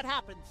before that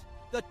happens.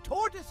 The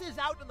tortoises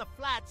out in the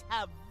flats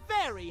have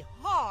very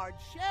hard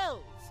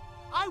shells.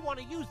 I want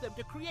to use them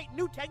to create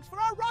new tanks for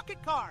our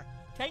rocket car.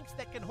 Tanks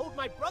that can hold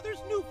my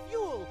brother's new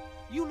fuel.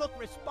 You look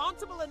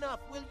responsible enough.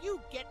 Will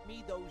you get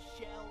me those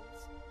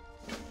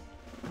shells?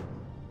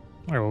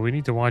 All right, well, we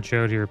need to watch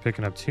out here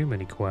picking up too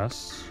many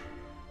quests.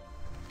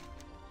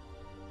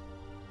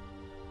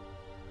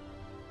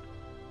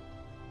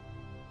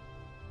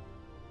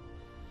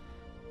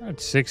 We're at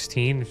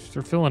 16.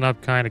 They're filling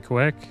up kind of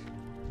quick.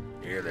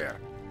 Here there.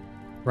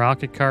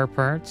 Rocket car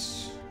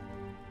parts.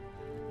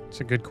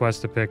 It's a good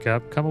quest to pick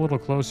up. Come a little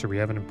closer. We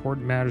have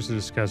important matters to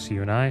discuss,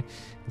 you and I.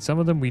 And some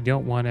of them we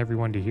don't want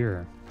everyone to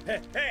hear.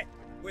 Heh,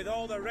 with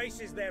all the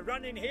races they're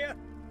running here,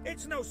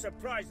 it's no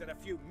surprise that a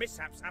few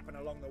mishaps happen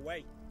along the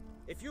way.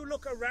 If you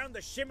look around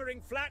the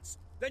shimmering flats,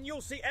 then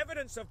you'll see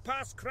evidence of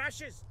past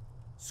crashes.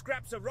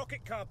 Scraps of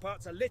rocket car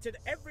parts are littered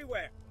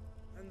everywhere.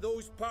 And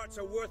those parts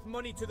are worth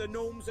money to the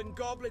gnomes and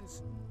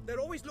goblins. They're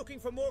always looking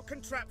for more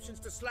contraptions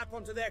to slap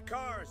onto their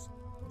cars.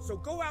 So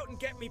go out and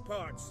get me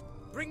parts.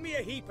 Bring me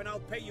a heap and I'll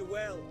pay you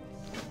well.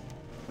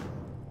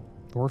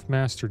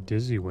 Dwarfmaster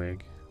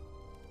Dizzywig.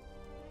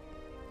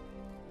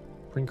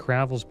 Bring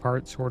Cravel's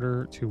parts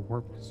order to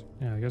Warp.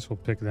 Yeah, I guess we'll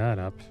pick that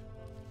up.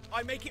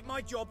 I make it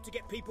my job to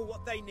get people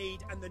what they need,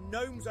 and the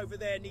gnomes over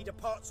there need a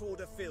parts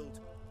order filled.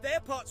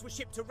 Their parts were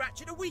shipped to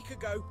Ratchet a week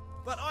ago,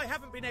 but I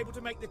haven't been able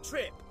to make the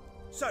trip.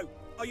 So,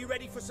 are you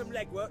ready for some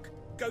legwork?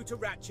 Go to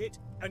Ratchet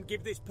and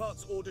give this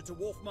parts order to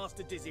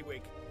Wharfmaster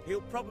Dizzywig.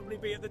 He'll probably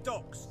be at the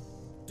docks.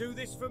 Do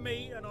this for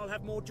me and I'll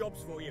have more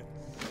jobs for you.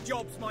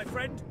 Jobs, my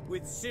friend,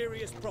 with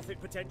serious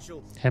profit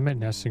potential. Hemmet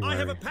Nessingwari. I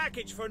have a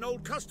package for an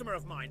old customer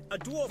of mine, a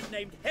dwarf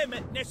named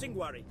Hemmet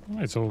Nessingwari. All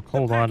right, so we'll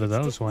hold on to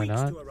those, why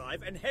not? To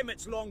arrive, and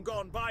Hemmet's long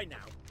gone by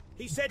now.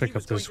 He said Pick he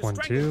was up this going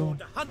one to too.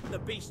 to hunt the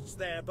beasts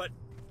there, but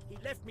he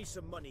left me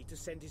some money to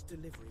send his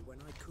delivery when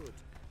I could.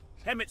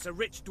 Hemmet's a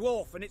rich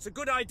dwarf, and it's a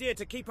good idea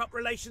to keep up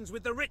relations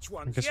with the rich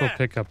ones. I guess we'll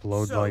pick up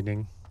Load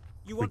Lightning.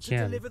 You want to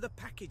deliver the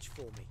package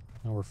for me?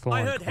 No, we're full I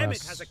on heard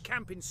quests. Hemmet has a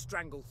camp in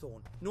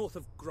Stranglethorn, north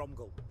of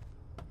Gromgle.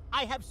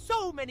 I have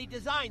so many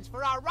designs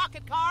for our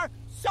rocket car,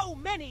 so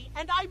many,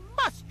 and I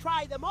must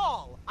try them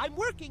all. I'm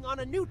working on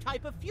a new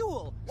type of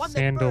fuel, one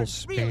that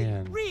burns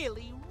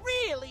really,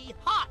 really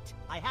hot.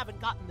 I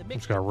haven't gotten the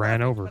mixture got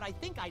ran over. but I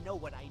think I know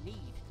what I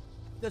need.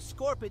 The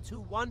scorpids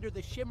who wander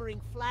the shimmering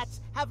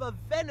flats have a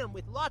venom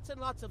with lots and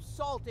lots of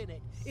salt in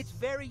it. It's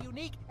very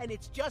unique, and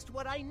it's just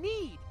what I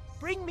need.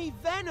 Bring me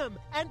venom,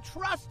 and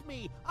trust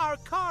me, our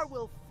car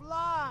will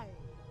fly.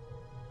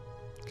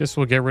 Guess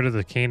we'll get rid of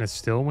the Cane of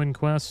Stillwind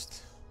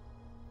quest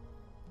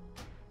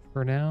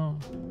for now.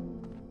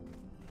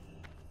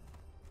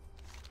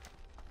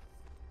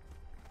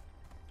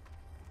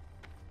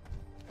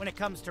 When it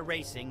comes to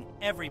racing,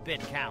 every bit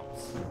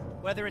counts.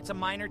 Whether it's a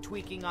minor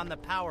tweaking on the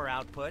power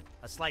output,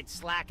 a slight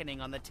slackening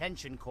on the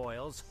tension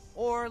coils,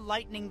 or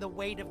lightening the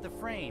weight of the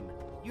frame,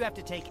 you have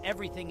to take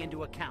everything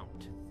into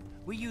account.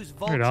 We use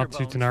vulture bones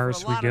for a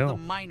lot of the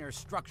minor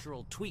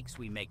structural tweaks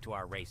we make to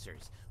our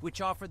racers, which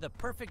offer the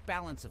perfect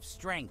balance of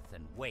strength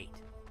and weight.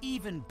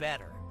 Even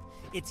better,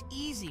 it's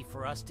easy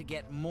for us to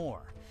get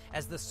more,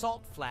 as the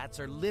salt flats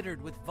are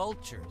littered with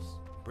vultures.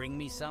 Bring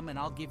me some and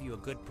I'll give you a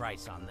good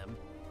price on them.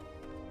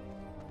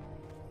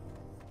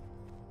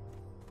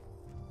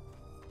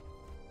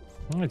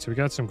 Alright, so we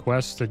got some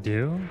quests to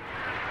do.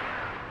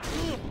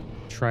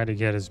 Try to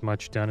get as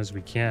much done as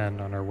we can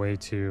on our way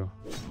to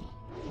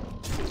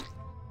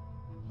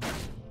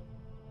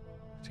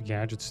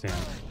Gadget Stand.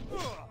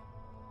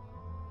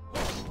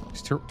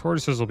 These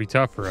tortoises will be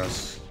tough for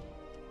us.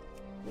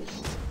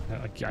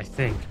 I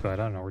think, but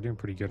I don't know. We're doing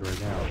pretty good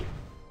right now.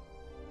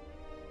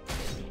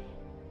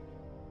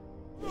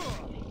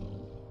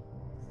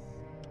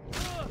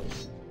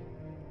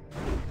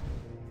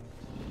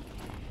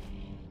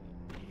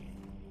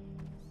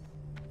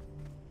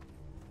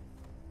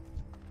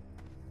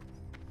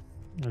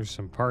 There's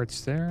some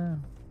parts there.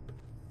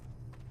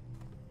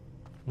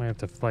 Might have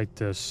to fight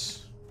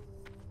this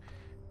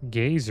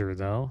gazer,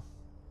 though,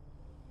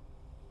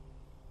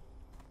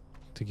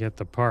 to get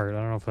the part. I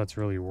don't know if that's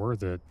really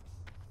worth it.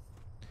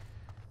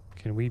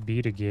 Can we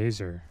beat a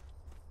gazer?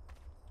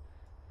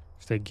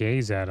 If they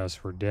gaze at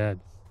us, we're dead.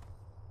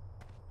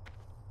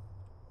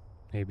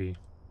 Maybe.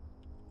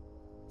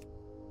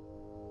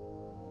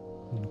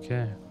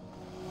 Okay.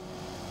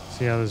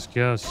 See how this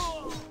goes.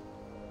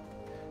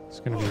 It's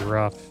gonna be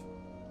rough.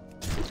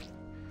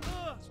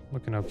 It's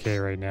looking okay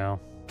right now.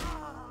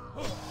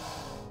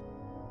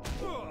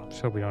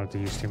 Just hope we don't have to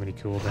use too many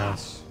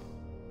cooldowns.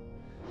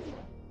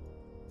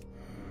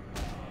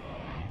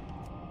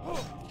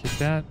 Get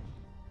that.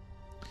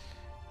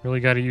 Really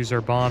got to use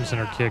our bombs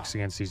and our kicks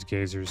against these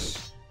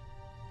gazers.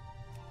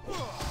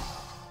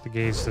 The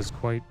gaze does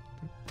quite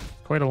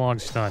a long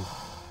stun.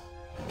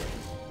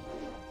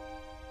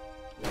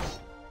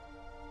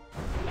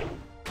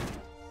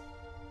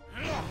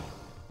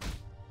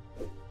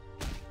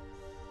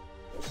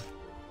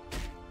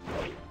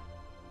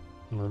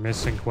 And we're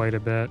missing quite a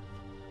bit.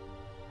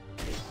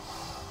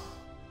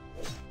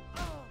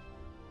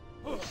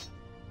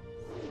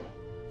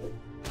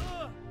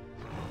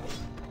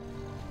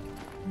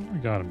 We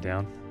got him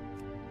down.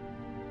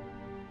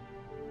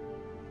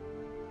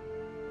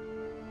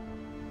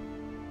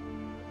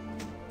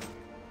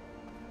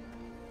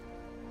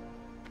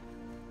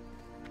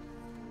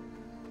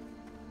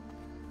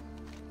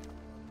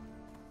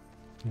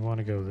 We want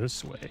to go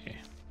this way.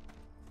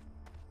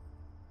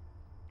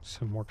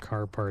 Some more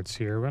car parts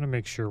here. We want to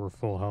make sure we're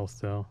full health,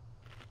 though.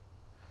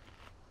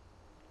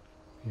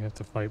 You have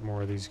to fight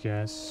more of these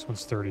guys. This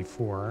one's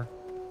 34.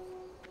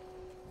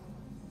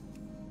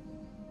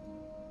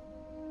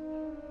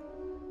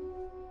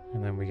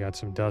 And then we got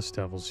some dust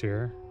devils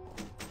here.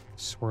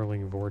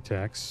 Swirling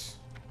vortex.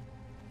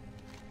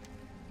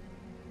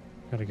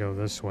 Gotta go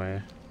this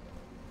way.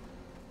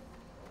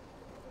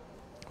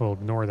 We'll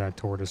ignore that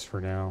tortoise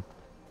for now.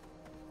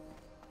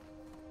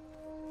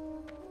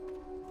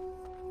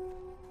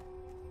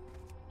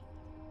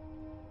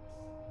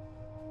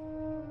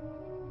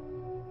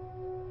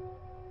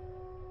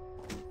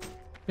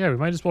 Yeah, we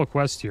might as well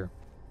quest here.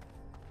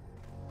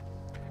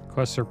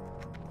 Quests are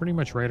pretty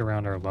much right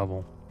around our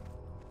level.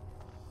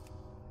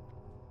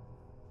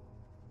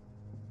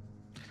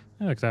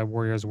 I like that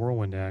warrior's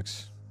whirlwind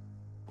axe.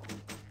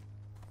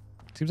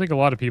 Seems like a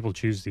lot of people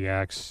choose the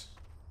axe.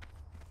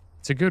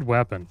 It's a good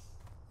weapon.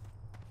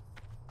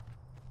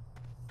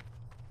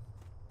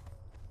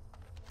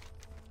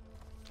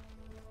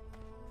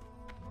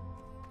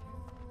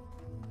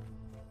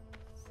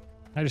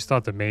 I just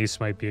thought the mace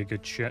might be a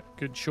good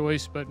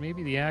choice, but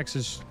maybe the axe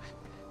is,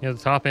 you know,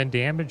 the top end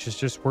damage is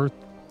just worth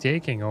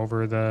taking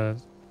over the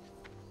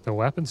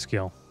weapon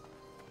skill.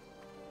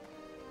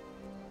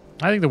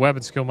 I think the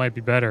weapon skill might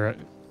be better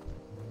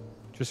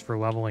just for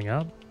leveling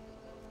up.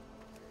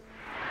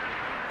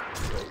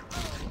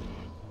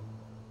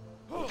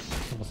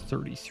 Level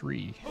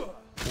 33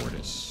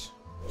 tortoise.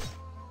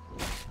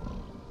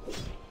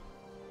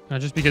 Now,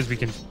 just because we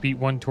can beat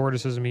one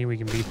tortoise doesn't mean we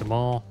can beat them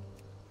all.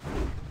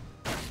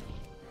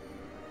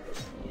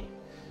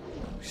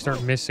 If we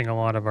start missing a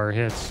lot of our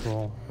hits,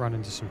 we'll run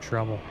into some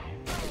trouble.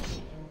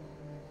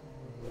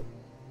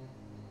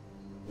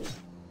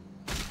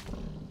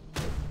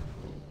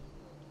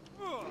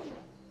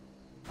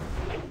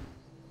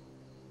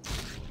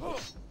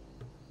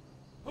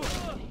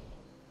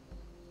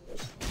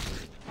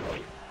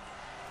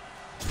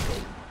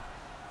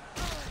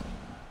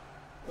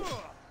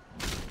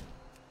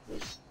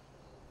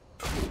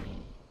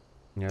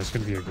 Yeah, it's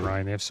going to be a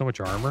grind. They have so much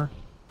armor.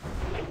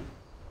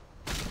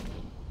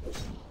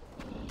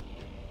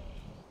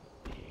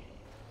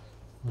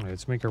 Alright,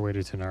 let's make our way to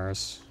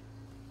Tanaris.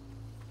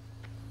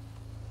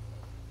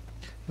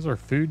 How's our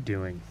food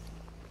doing?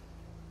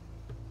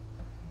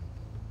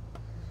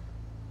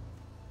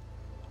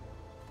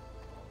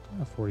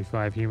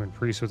 45 human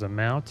priests with a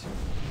mount.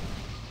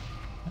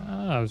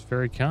 Ah, that was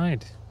very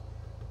kind.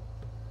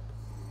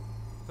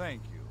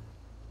 Thank you.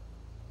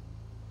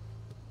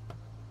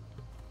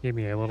 Gave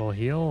me a little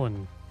heal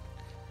and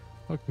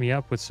hooked me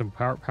up with some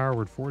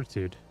powered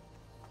fortitude.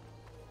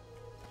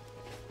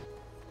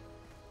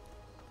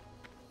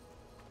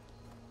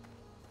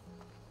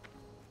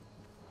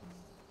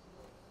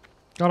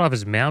 Got off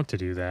his mount to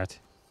do that.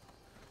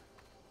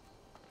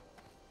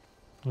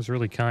 It was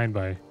really kind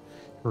by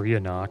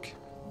Rianok.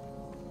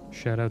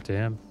 Shout out to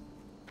him.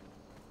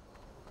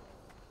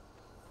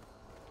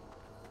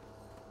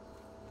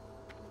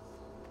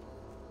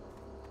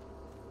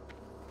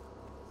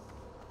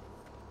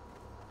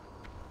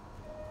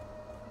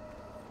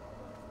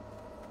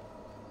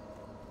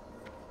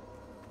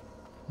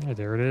 Yeah,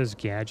 there it is,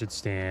 gadget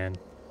stand.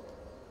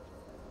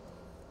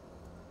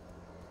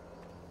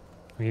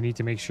 We need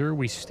to make sure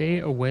we stay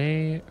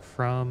away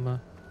from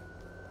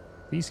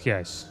these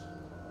guys,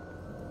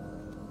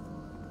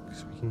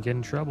 because we can get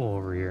in trouble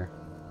over here.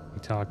 We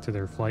talk to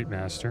their flight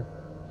master.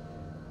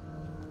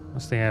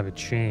 Unless they have it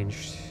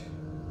changed.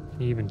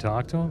 Can you even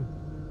talk to him?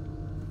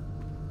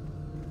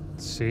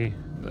 Let's see.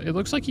 It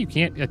looks like you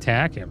can't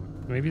attack him.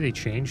 Maybe they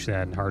changed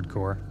that in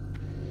hardcore.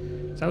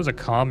 So that was a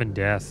common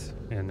death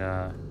in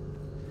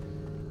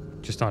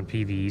just on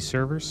PvE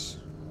servers.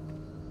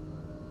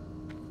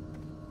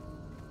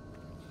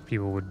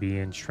 People would be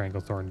in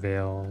Stranglethorn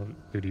Vale,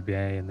 Booty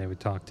Bay, and they would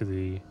talk to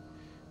the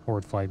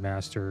Horde Flight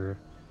Master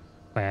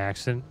by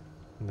accident,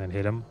 and then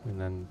hit him, and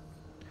then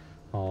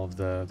all of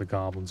the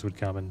goblins would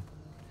come and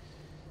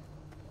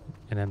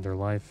end their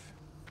life.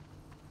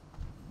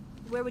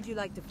 Where would you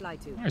like to fly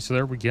to? All right, so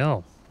there we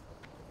go.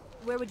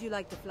 Where would you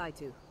like to fly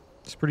to?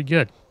 It's pretty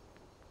good.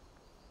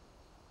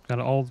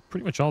 Got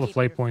pretty much all the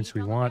flight points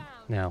we want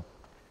now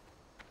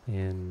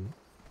in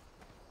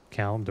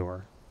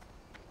Kalimdor.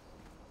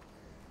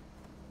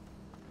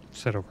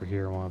 Sit over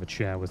here and we'll have a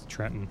chat with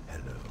Trenton.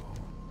 Hello.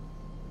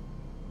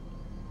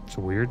 It's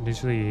weird.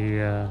 Usually,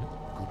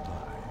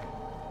 Goodbye.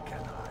 Can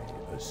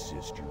I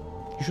assist you?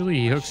 usually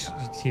he hooks.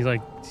 He's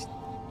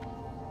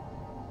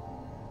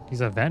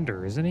a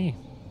vendor, isn't he?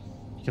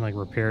 You can like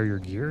repair your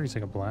gear. He's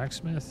like a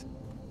blacksmith.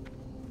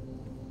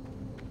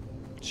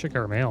 Check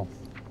our mail.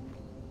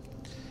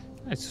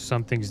 Alright, so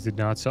some things did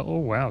not sell. Oh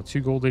wow,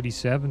 2 gold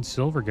 87,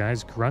 silver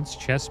guys, Grunt's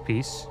chest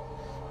piece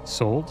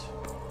sold.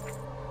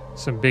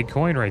 Some big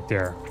coin right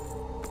there.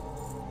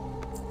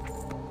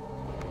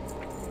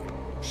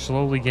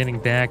 Slowly getting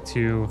back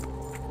to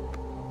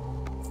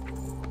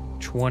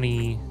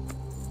 20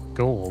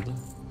 gold.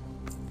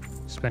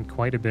 Spent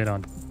quite a bit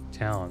on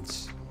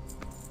talents.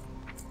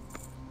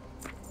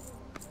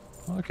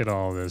 Look at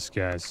all this,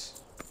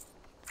 guys.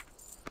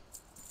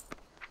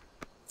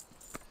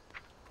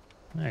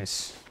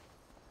 Nice.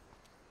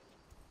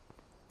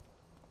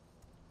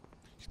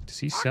 Does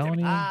he sell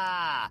anything?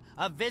 Ah,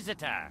 a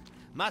visitor.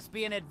 Must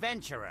be an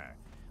adventurer.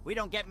 We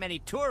don't get many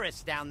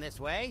tourists down this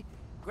way.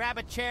 Grab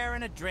a chair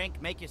and a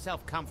drink, make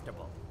yourself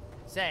comfortable.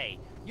 Say,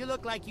 you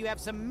look like you have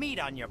some meat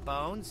on your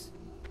bones.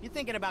 You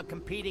thinking about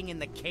competing in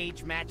the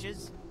cage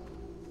matches?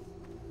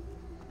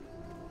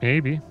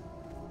 Maybe.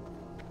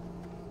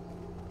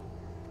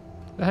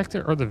 The heck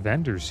are the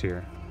vendors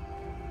here?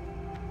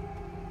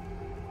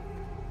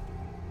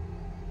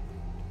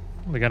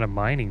 Oh, they got a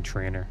mining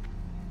trainer.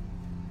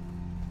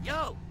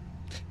 Yo!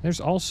 There's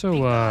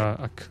also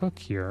a cook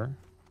here.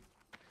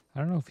 I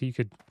don't know if he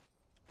could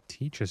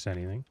teach us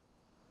anything.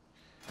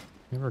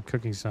 Maybe our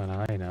cooking's not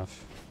high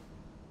enough.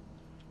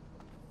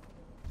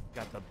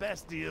 Got the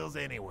best deals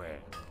anywhere.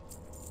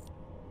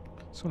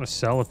 Just want to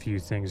sell a few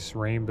things.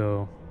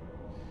 Rainbow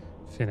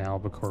fin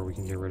albacore we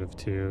can get rid of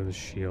too. The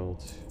shield.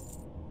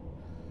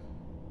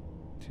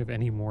 Do you have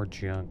any more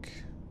junk?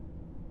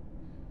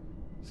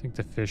 I think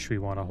the fish we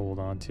want to hold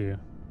on to.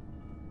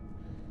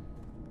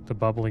 The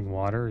bubbling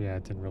water, yeah,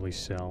 it didn't really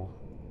sell.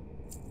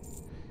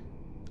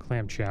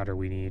 Clam chowder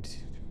we need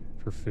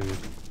for food.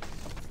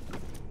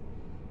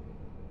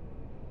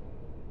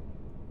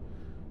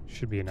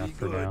 Should be enough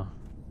for now.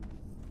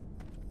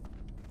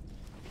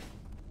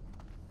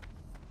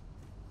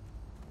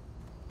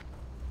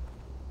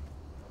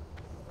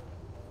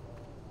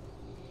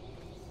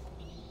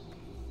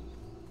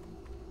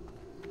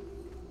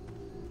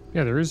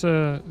 Yeah, there's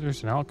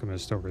an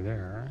alchemist over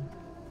there.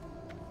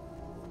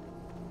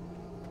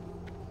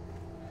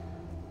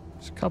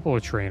 There's a couple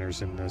of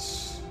trainers in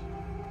this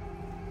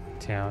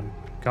town.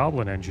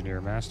 Goblin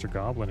engineer, master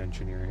goblin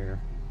engineer here.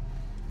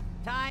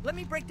 Time. Let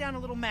me break down a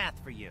little math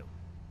for you.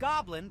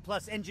 Goblin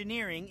plus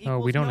engineering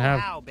equals we don't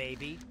know-how,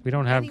 baby. We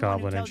don't have Anyone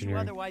goblin who tells engineering.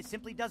 You otherwise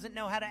simply doesn't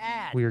know how to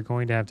add. We are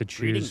going to have to choose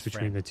Greetings,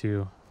 between friend. the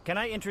two. Can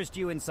I interest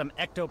you in some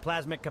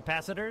ectoplasmic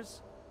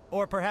capacitors?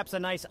 Or perhaps a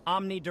nice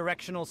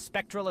omnidirectional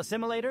spectral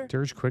assimilator?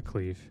 Dirge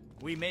Quickleaf.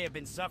 We may have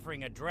been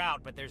suffering a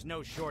drought, but there's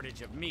no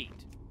shortage of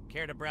meat.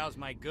 Care to browse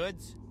my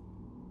goods?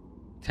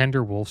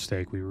 Tender wolf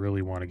steak. We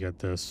really want to get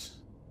this.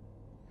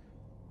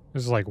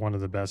 This is like one of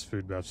the best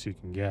food buffs you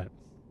can get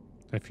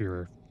if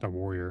you're a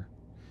warrior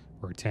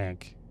or a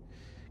tank.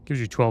 Gives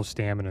you 12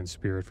 stamina and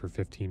spirit for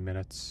 15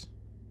 minutes.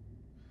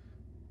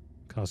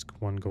 Costs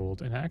 1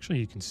 gold. And actually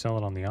you can sell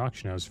it on the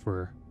auction house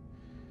for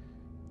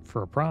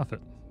a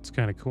profit. It's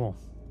kind of cool.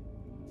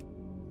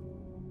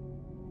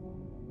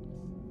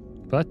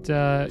 But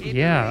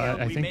yeah,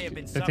 I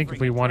think if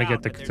we want to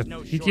get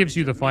the he gives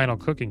you the final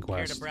cooking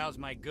quest. Care to browse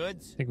my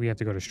goods? I think we have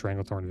to go to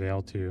Stranglethorn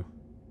Vale to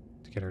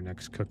get our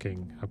next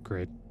cooking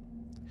upgrade.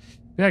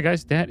 Yeah,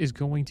 guys, that is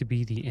going to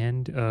be the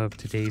end of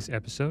today's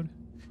episode.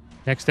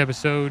 Next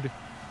episode,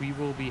 we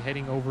will be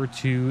heading over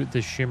to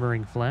the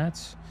Shimmering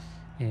Flats,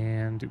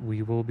 and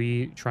we will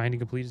be trying to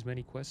complete as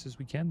many quests as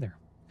we can there.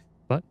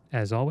 But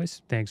as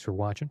always, thanks for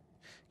watching.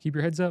 Keep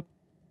your heads up.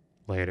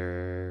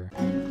 Later.